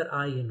 It's not that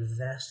I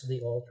invest the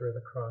altar of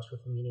the cross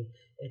with meaning.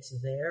 It's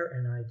there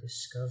and I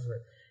discover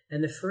it.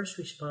 And the first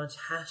response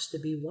has to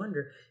be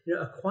wonder.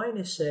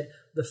 Aquinas said,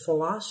 the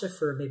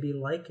philosopher may be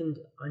likened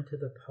unto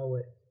the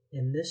poet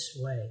in this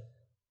way.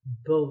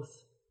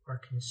 Both are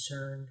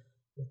concerned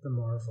with the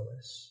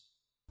marvelous.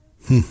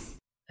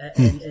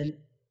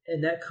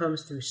 And that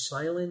comes through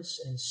silence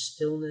and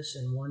stillness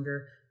and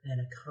wonder and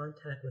a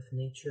contact with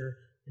nature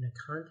and a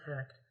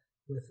contact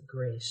with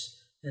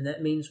grace. And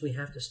that means we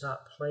have to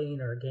stop playing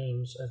our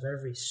games of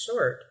every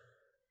sort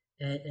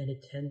and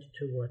attend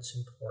to what's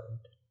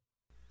important.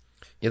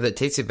 Yeah, that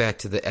takes you back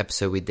to the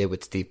episode we did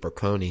with Steve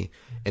Berconi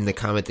and the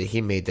comment that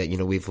he made that,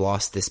 we've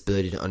lost this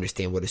ability to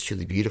understand what is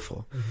truly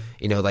beautiful.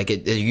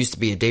 Mm-hmm. There used to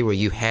be a day where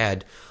you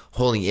had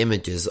holy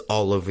images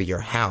all over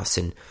your house.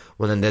 And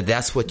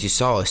that's what you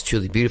saw as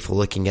truly beautiful,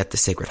 looking at the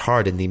Sacred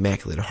Heart and the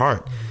Immaculate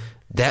Heart.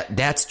 Mm-hmm.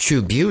 That's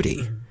true beauty.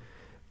 Mm-hmm.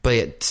 But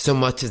yet so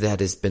much of that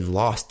has been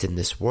lost in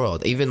this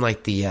world. Even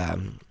like the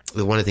one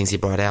of the things he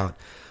brought out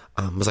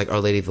was like Our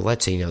Lady of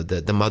Leche,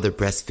 the mother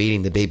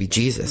breastfeeding the baby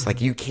Jesus. Mm-hmm.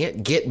 Like, you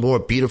can't get more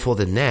beautiful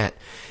than that.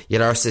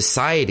 Yet our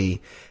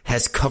society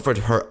has covered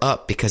her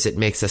up because it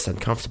makes us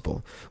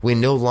uncomfortable. We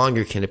no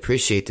longer can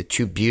appreciate the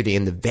true beauty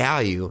and the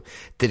value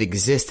that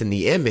exists in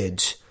the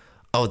image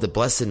of the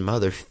Blessed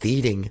Mother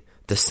feeding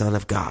the Son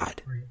of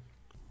God.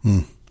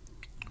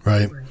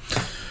 Right.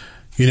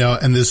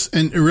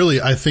 And really,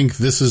 I think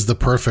this is the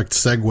perfect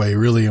segue,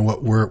 really, and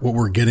what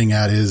we're getting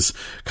at is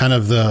kind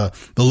of the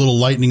little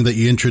lightning that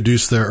you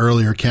introduced there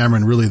earlier,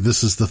 Cameron. Really,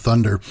 this is the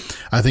thunder.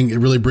 I think it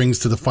really brings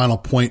to the final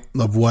point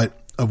of what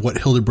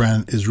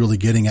Hildebrand is really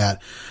getting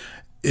at,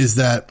 is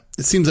that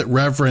it seems that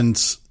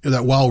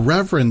while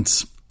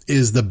reverence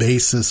is the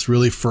basis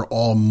really for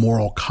all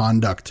moral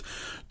conduct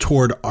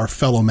toward our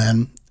fellow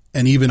men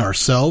and even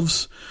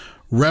ourselves,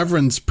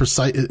 reverence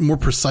more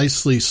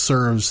precisely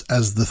serves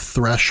as the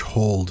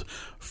threshold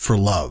for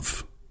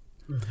love.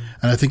 Mm-hmm.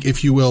 And I think,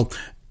 if you will,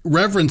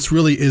 reverence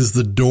really is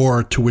the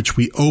door to which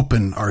we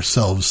open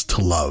ourselves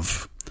to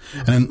love.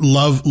 Mm-hmm. And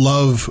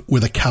love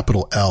with a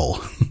capital L.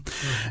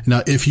 Mm-hmm.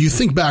 Now, if you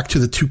think back to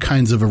the two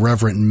kinds of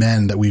irreverent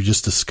men that we've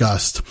just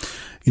discussed,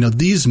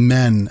 these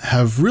men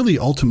have really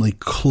ultimately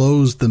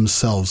closed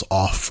themselves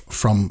off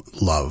from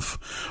love,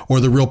 or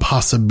the real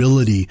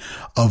possibility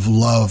of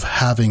love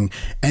having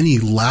any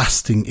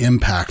lasting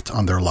impact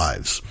on their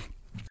lives.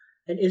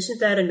 And isn't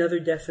that another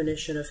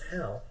definition of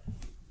hell?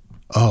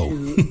 Oh.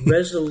 To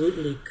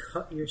resolutely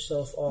cut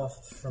yourself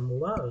off from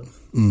love.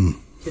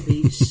 To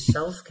be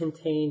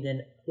self-contained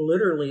and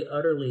literally,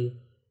 utterly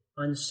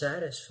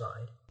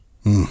unsatisfied.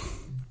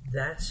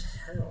 That's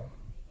hell.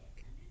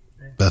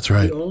 That's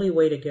right. The only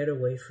way to get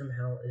away from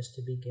hell is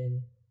to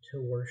begin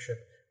to worship,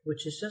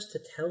 which is just to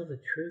tell the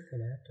truth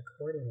and act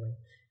accordingly.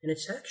 And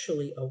it's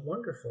actually a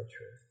wonderful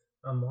truth,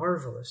 a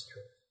marvelous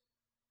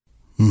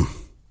truth.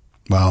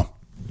 Wow.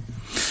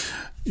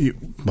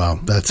 Wow.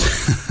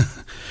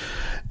 That's,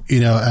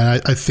 and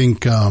I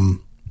think,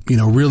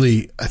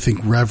 really, I think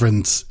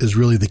reverence is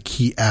really the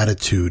key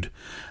attitude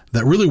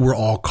that really we're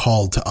all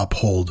called to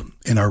uphold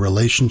in our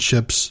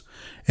relationships,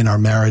 in our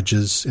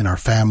marriages, in our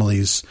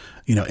families,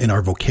 in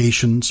our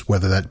vocations,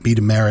 whether that be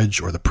to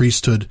marriage or the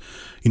priesthood,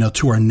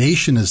 to our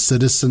nation as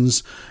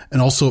citizens,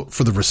 and also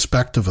for the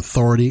respect of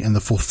authority and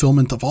the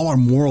fulfillment of all our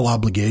moral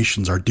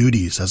obligations, our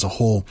duties as a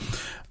whole.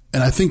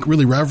 And I think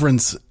really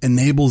reverence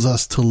enables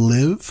us to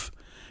live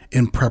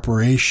in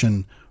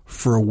preparation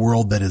for a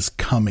world that is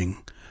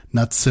coming,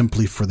 not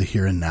simply for the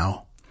here and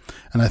now.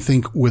 And I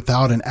think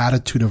without an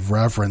attitude of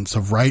reverence,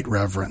 of right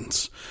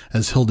reverence,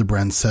 as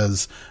Hildebrand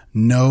says,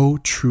 no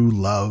true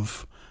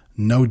love,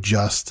 no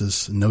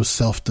justice, no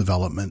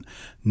self-development,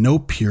 no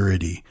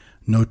purity,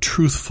 no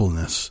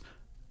truthfulness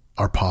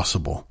are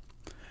possible.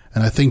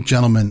 And I think,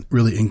 gentlemen,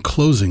 really in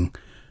closing,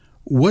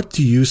 what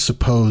do you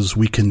suppose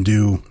we can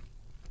do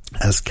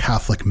as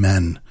Catholic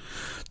men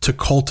to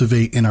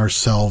cultivate in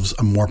ourselves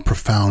a more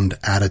profound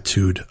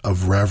attitude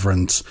of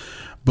reverence,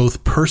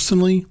 both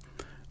personally,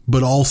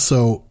 but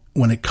also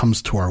when it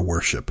comes to our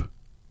worship?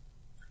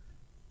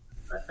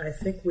 I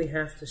think we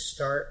have to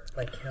start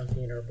by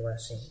counting our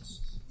blessings.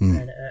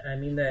 And I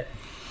mean that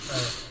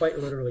quite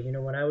literally. You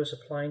know, when I was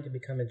applying to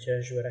become a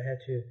Jesuit, I had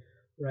to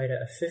write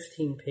a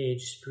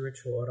 15-page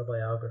spiritual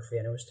autobiography,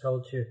 and I was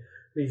told to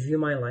review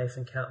my life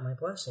and count my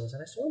blessings.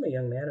 And I said, well, I'm a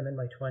young man, I'm in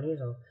my 20s,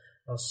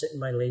 I'll sit in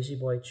my lazy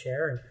boy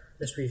chair and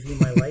just review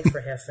my life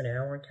for half an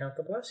hour and count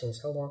the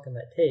blessings. How long can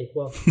that take?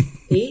 Well,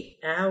 8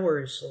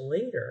 hours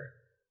later,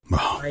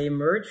 I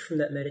emerged from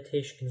that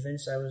meditation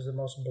convinced I was the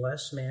most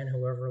blessed man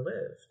who ever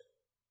lived.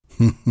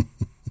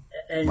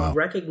 And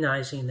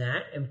recognizing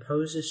that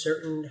imposes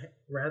certain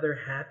rather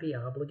happy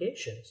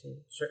obligations and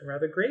certain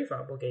rather grave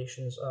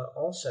obligations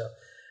also.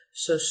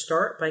 So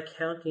start by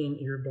counting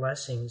your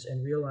blessings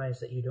and realize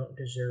that you don't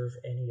deserve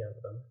any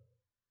of them.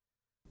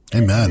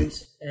 Amen.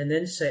 And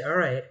then say, all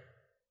right,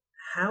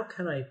 how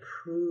can I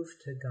prove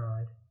to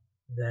God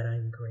that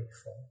I'm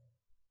grateful?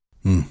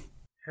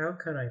 How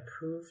can I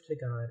prove to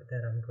God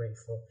that I'm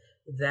grateful?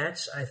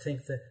 That's, I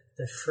think,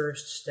 the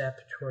first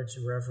step towards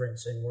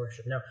reverence and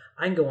worship. Now,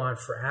 I can go on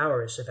for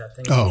hours about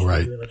things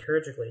we do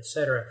liturgically,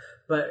 etc.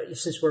 But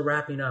since we're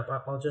wrapping up,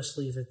 I'll just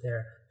leave it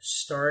there.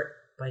 Start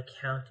by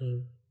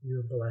counting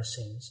your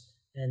blessings,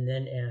 and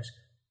then ask,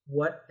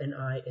 what am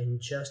I in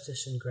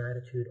justice and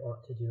gratitude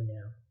ought to do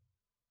now?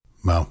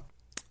 Wow.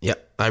 Yeah,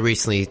 I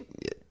recently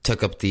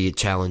took up the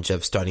challenge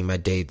of starting my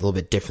day a little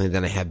bit differently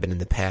than I have been in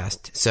the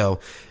past. So,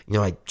 you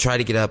know, I try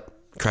to get up,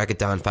 crack it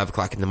down 5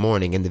 o'clock in the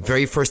morning, and the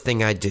very first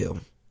thing I do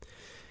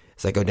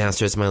is I go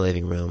downstairs to my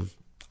living room,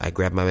 I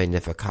grab my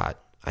Magnificat,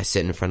 I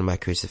sit in front of my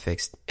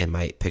crucifix and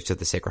my picture of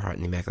the Sacred Heart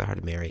and the Immaculate Heart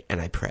of Mary, and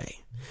I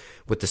pray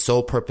with the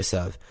sole purpose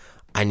of,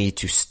 I need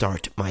to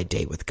start my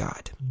day with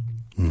God.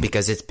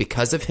 Because it's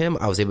because of him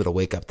I was able to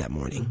wake up that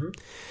morning.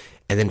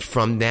 And then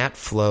from that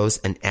flows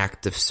an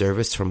act of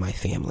service for my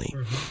family,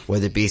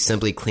 whether it be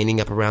simply cleaning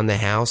up around the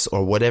house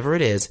or whatever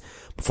it is,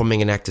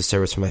 performing an act of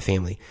service for my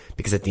family.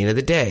 Because at the end of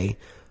the day,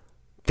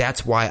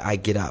 that's why I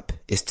get up,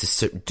 is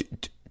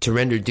to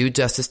render due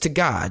justice to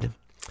God,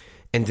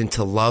 and then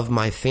to love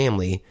my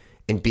family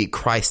and be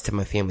Christ to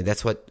my family.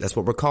 That's what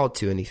we're called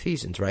to in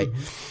Ephesians, right?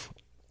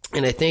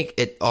 And I think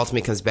it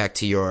ultimately comes back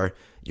to your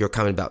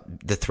comment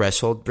about the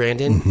threshold,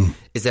 Brandon,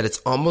 is that it's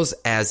almost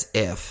as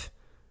if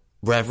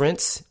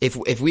reverence,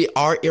 if we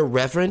are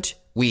irreverent,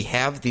 we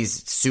have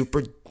these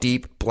super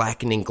deep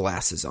blackening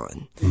glasses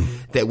on,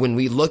 that when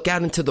we look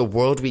out into the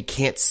world, we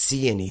can't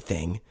see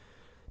anything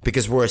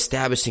because we're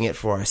establishing it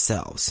for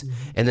ourselves.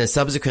 And then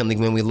subsequently,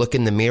 when we look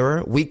in the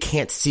mirror, we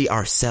can't see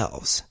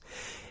ourselves.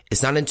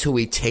 It's not until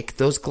we take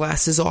those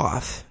glasses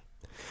off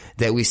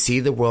that we see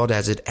the world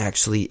as it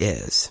actually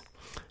is.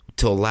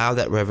 To allow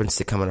that reverence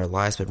to come in our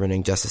lives by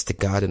rendering justice to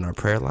God in our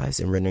prayer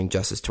lives and rendering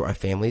justice to our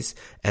families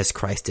as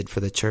Christ did for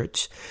the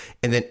church.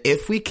 And then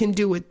if we can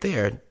do it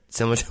there,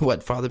 similar to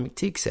what Father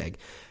McTeague said,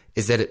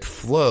 is that it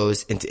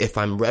flows into, if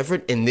I'm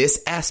reverent in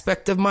this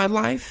aspect of my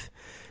life,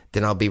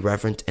 then I'll be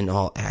reverent in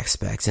all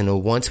aspects.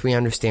 And once we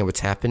understand what's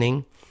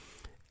happening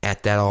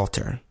at that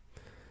altar,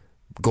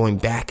 going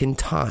back in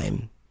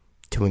time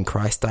to when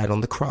Christ died on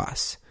the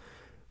cross,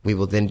 we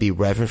will then be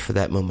reverent for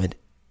that moment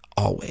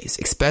always,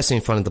 especially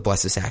in front of the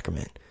Blessed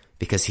Sacrament,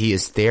 because he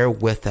is there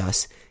with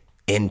us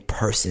in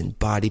person,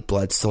 body,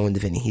 blood, soul, and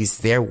divinity. He's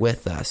there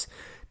with us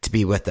to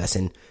be with us.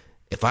 And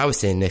if I was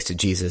standing next to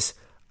Jesus,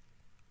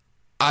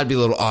 I'd be a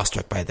little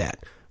awestruck by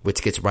that,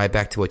 which gets right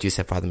back to what you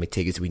said, Father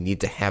McTeague, is we need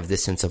to have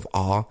this sense of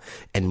awe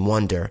and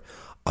wonder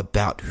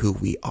about who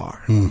we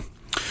are.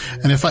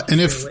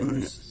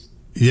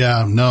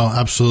 Yeah, no,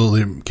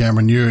 absolutely.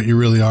 Cameron, you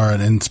really are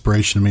an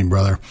inspiration to me,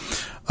 brother.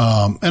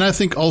 And I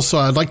think also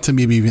I'd like to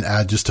maybe even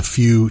add just a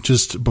few,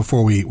 just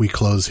before we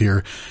close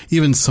here,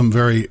 even some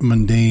very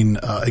mundane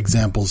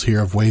examples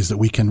here of ways that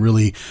we can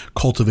really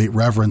cultivate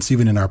reverence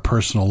even in our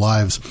personal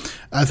lives.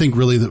 I think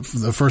really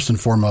the first and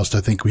foremost,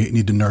 I think we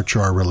need to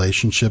nurture our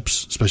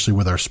relationships, especially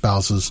with our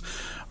spouses,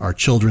 our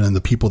children, and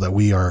the people that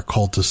we are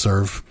called to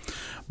serve.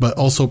 But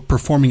also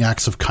performing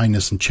acts of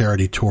kindness and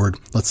charity toward,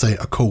 let's say,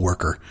 a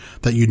coworker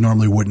that you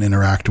normally wouldn't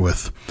interact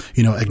with.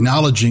 You know,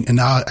 acknowledging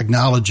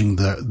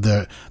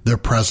their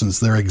presence,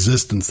 their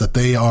existence, that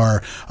they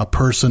are a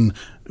person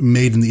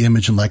made in the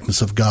image and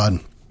likeness of God,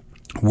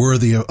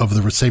 worthy of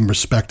the same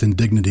respect and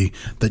dignity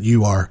that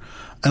you are.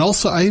 And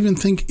also, I even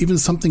think even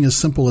something as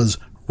simple as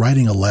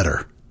writing a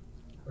letter.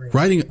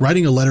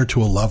 Writing a letter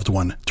to a loved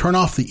one. Turn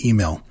off the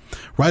email.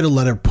 Write a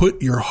letter.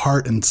 Put your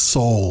heart and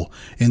soul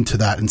into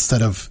that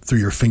instead of through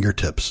your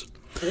fingertips.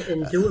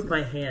 And do it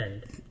by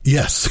hand.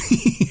 Yes.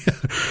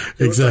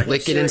 Exactly.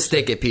 Lick it and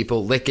stick it,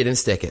 people. Lick it and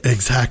stick it.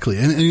 Exactly.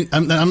 And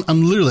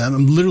I'm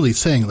literally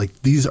saying,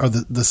 like, these are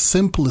the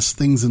simplest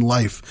things in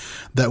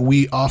life that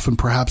we often,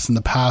 perhaps in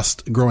the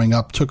past growing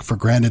up, took for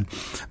granted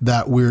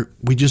that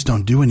we just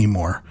don't do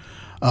anymore.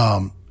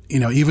 You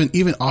know,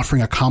 even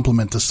offering a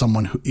compliment to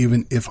someone who,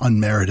 even if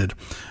unmerited.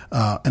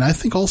 And I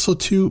think also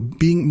too,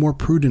 being more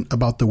prudent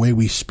about the way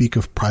we speak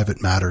of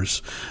private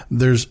matters.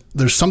 There's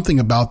something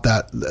about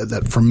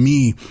that for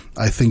me,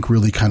 I think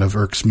really kind of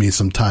irks me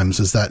sometimes,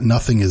 is that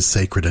nothing is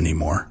sacred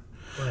anymore.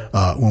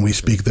 when we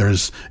speak.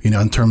 There's,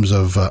 in terms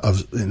of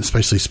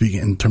especially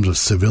speaking in terms of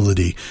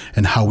civility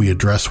and how we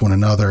address one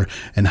another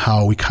and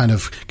how we kind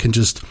of can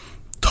just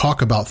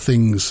talk about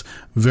things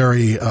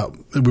very,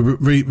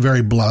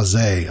 very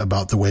blasé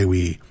about the way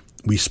we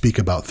speak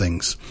about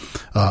things,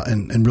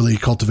 and really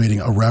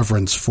cultivating a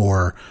reverence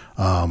for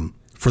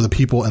the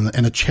people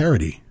and a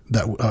charity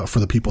that, for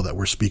the people that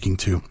we're speaking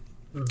to.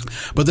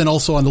 Mm-hmm. But then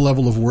also on the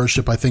level of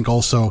worship, I think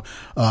also,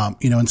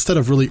 instead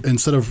of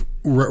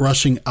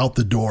rushing out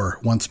the door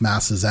once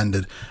mass is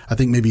ended, I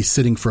think maybe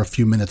sitting for a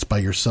few minutes by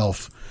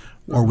yourself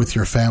or with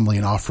your family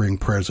and offering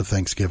prayers of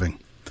thanksgiving.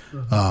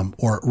 Mm-hmm.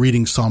 Or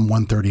reading Psalm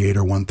 138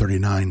 or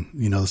 139,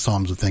 the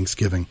Psalms of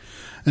Thanksgiving.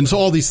 And so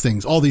all these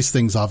things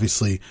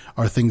obviously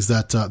are things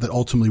that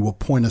ultimately will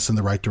point us in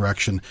the right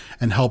direction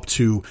and help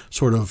to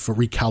sort of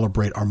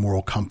recalibrate our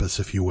moral compass,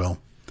 if you will.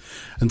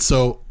 And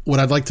so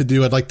what I'd like to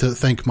do, I'd like to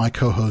thank my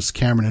co-hosts,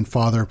 Cameron and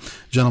Father.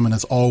 Gentlemen,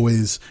 as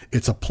always,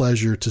 it's a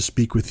pleasure to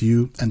speak with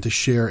you and to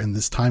share in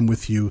this time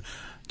with you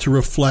to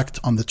reflect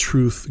on the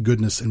truth,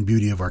 goodness, and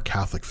beauty of our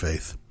Catholic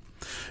faith.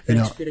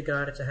 Thanks be to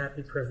God. It's a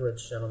happy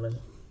privilege, gentlemen.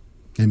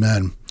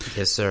 Amen.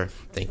 Yes, sir.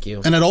 Thank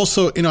you. And I'd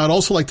also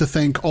like to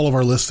thank all of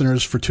our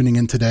listeners for tuning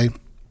in today.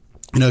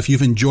 If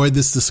you've enjoyed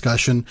this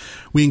discussion,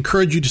 we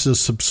encourage you to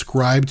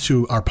subscribe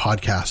to our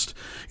podcast.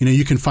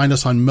 You can find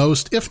us on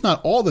most, if not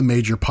all, the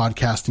major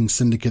podcasting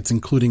syndicates,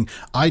 including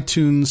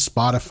iTunes,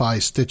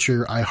 Spotify,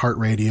 Stitcher,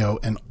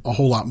 iHeartRadio, and a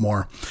whole lot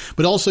more.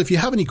 But also, if you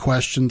have any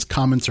questions,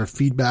 comments, or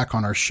feedback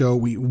on our show,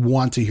 we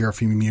want to hear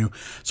from you.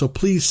 So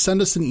please send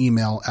us an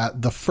email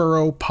at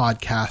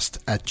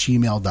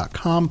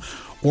thefurrowpodcast@gmail.com,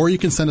 or you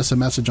can send us a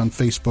message on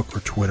Facebook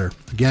or Twitter.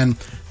 Again,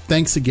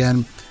 thanks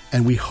again.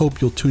 And we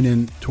hope you'll tune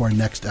in to our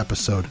next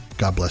episode.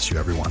 God bless you,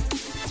 everyone.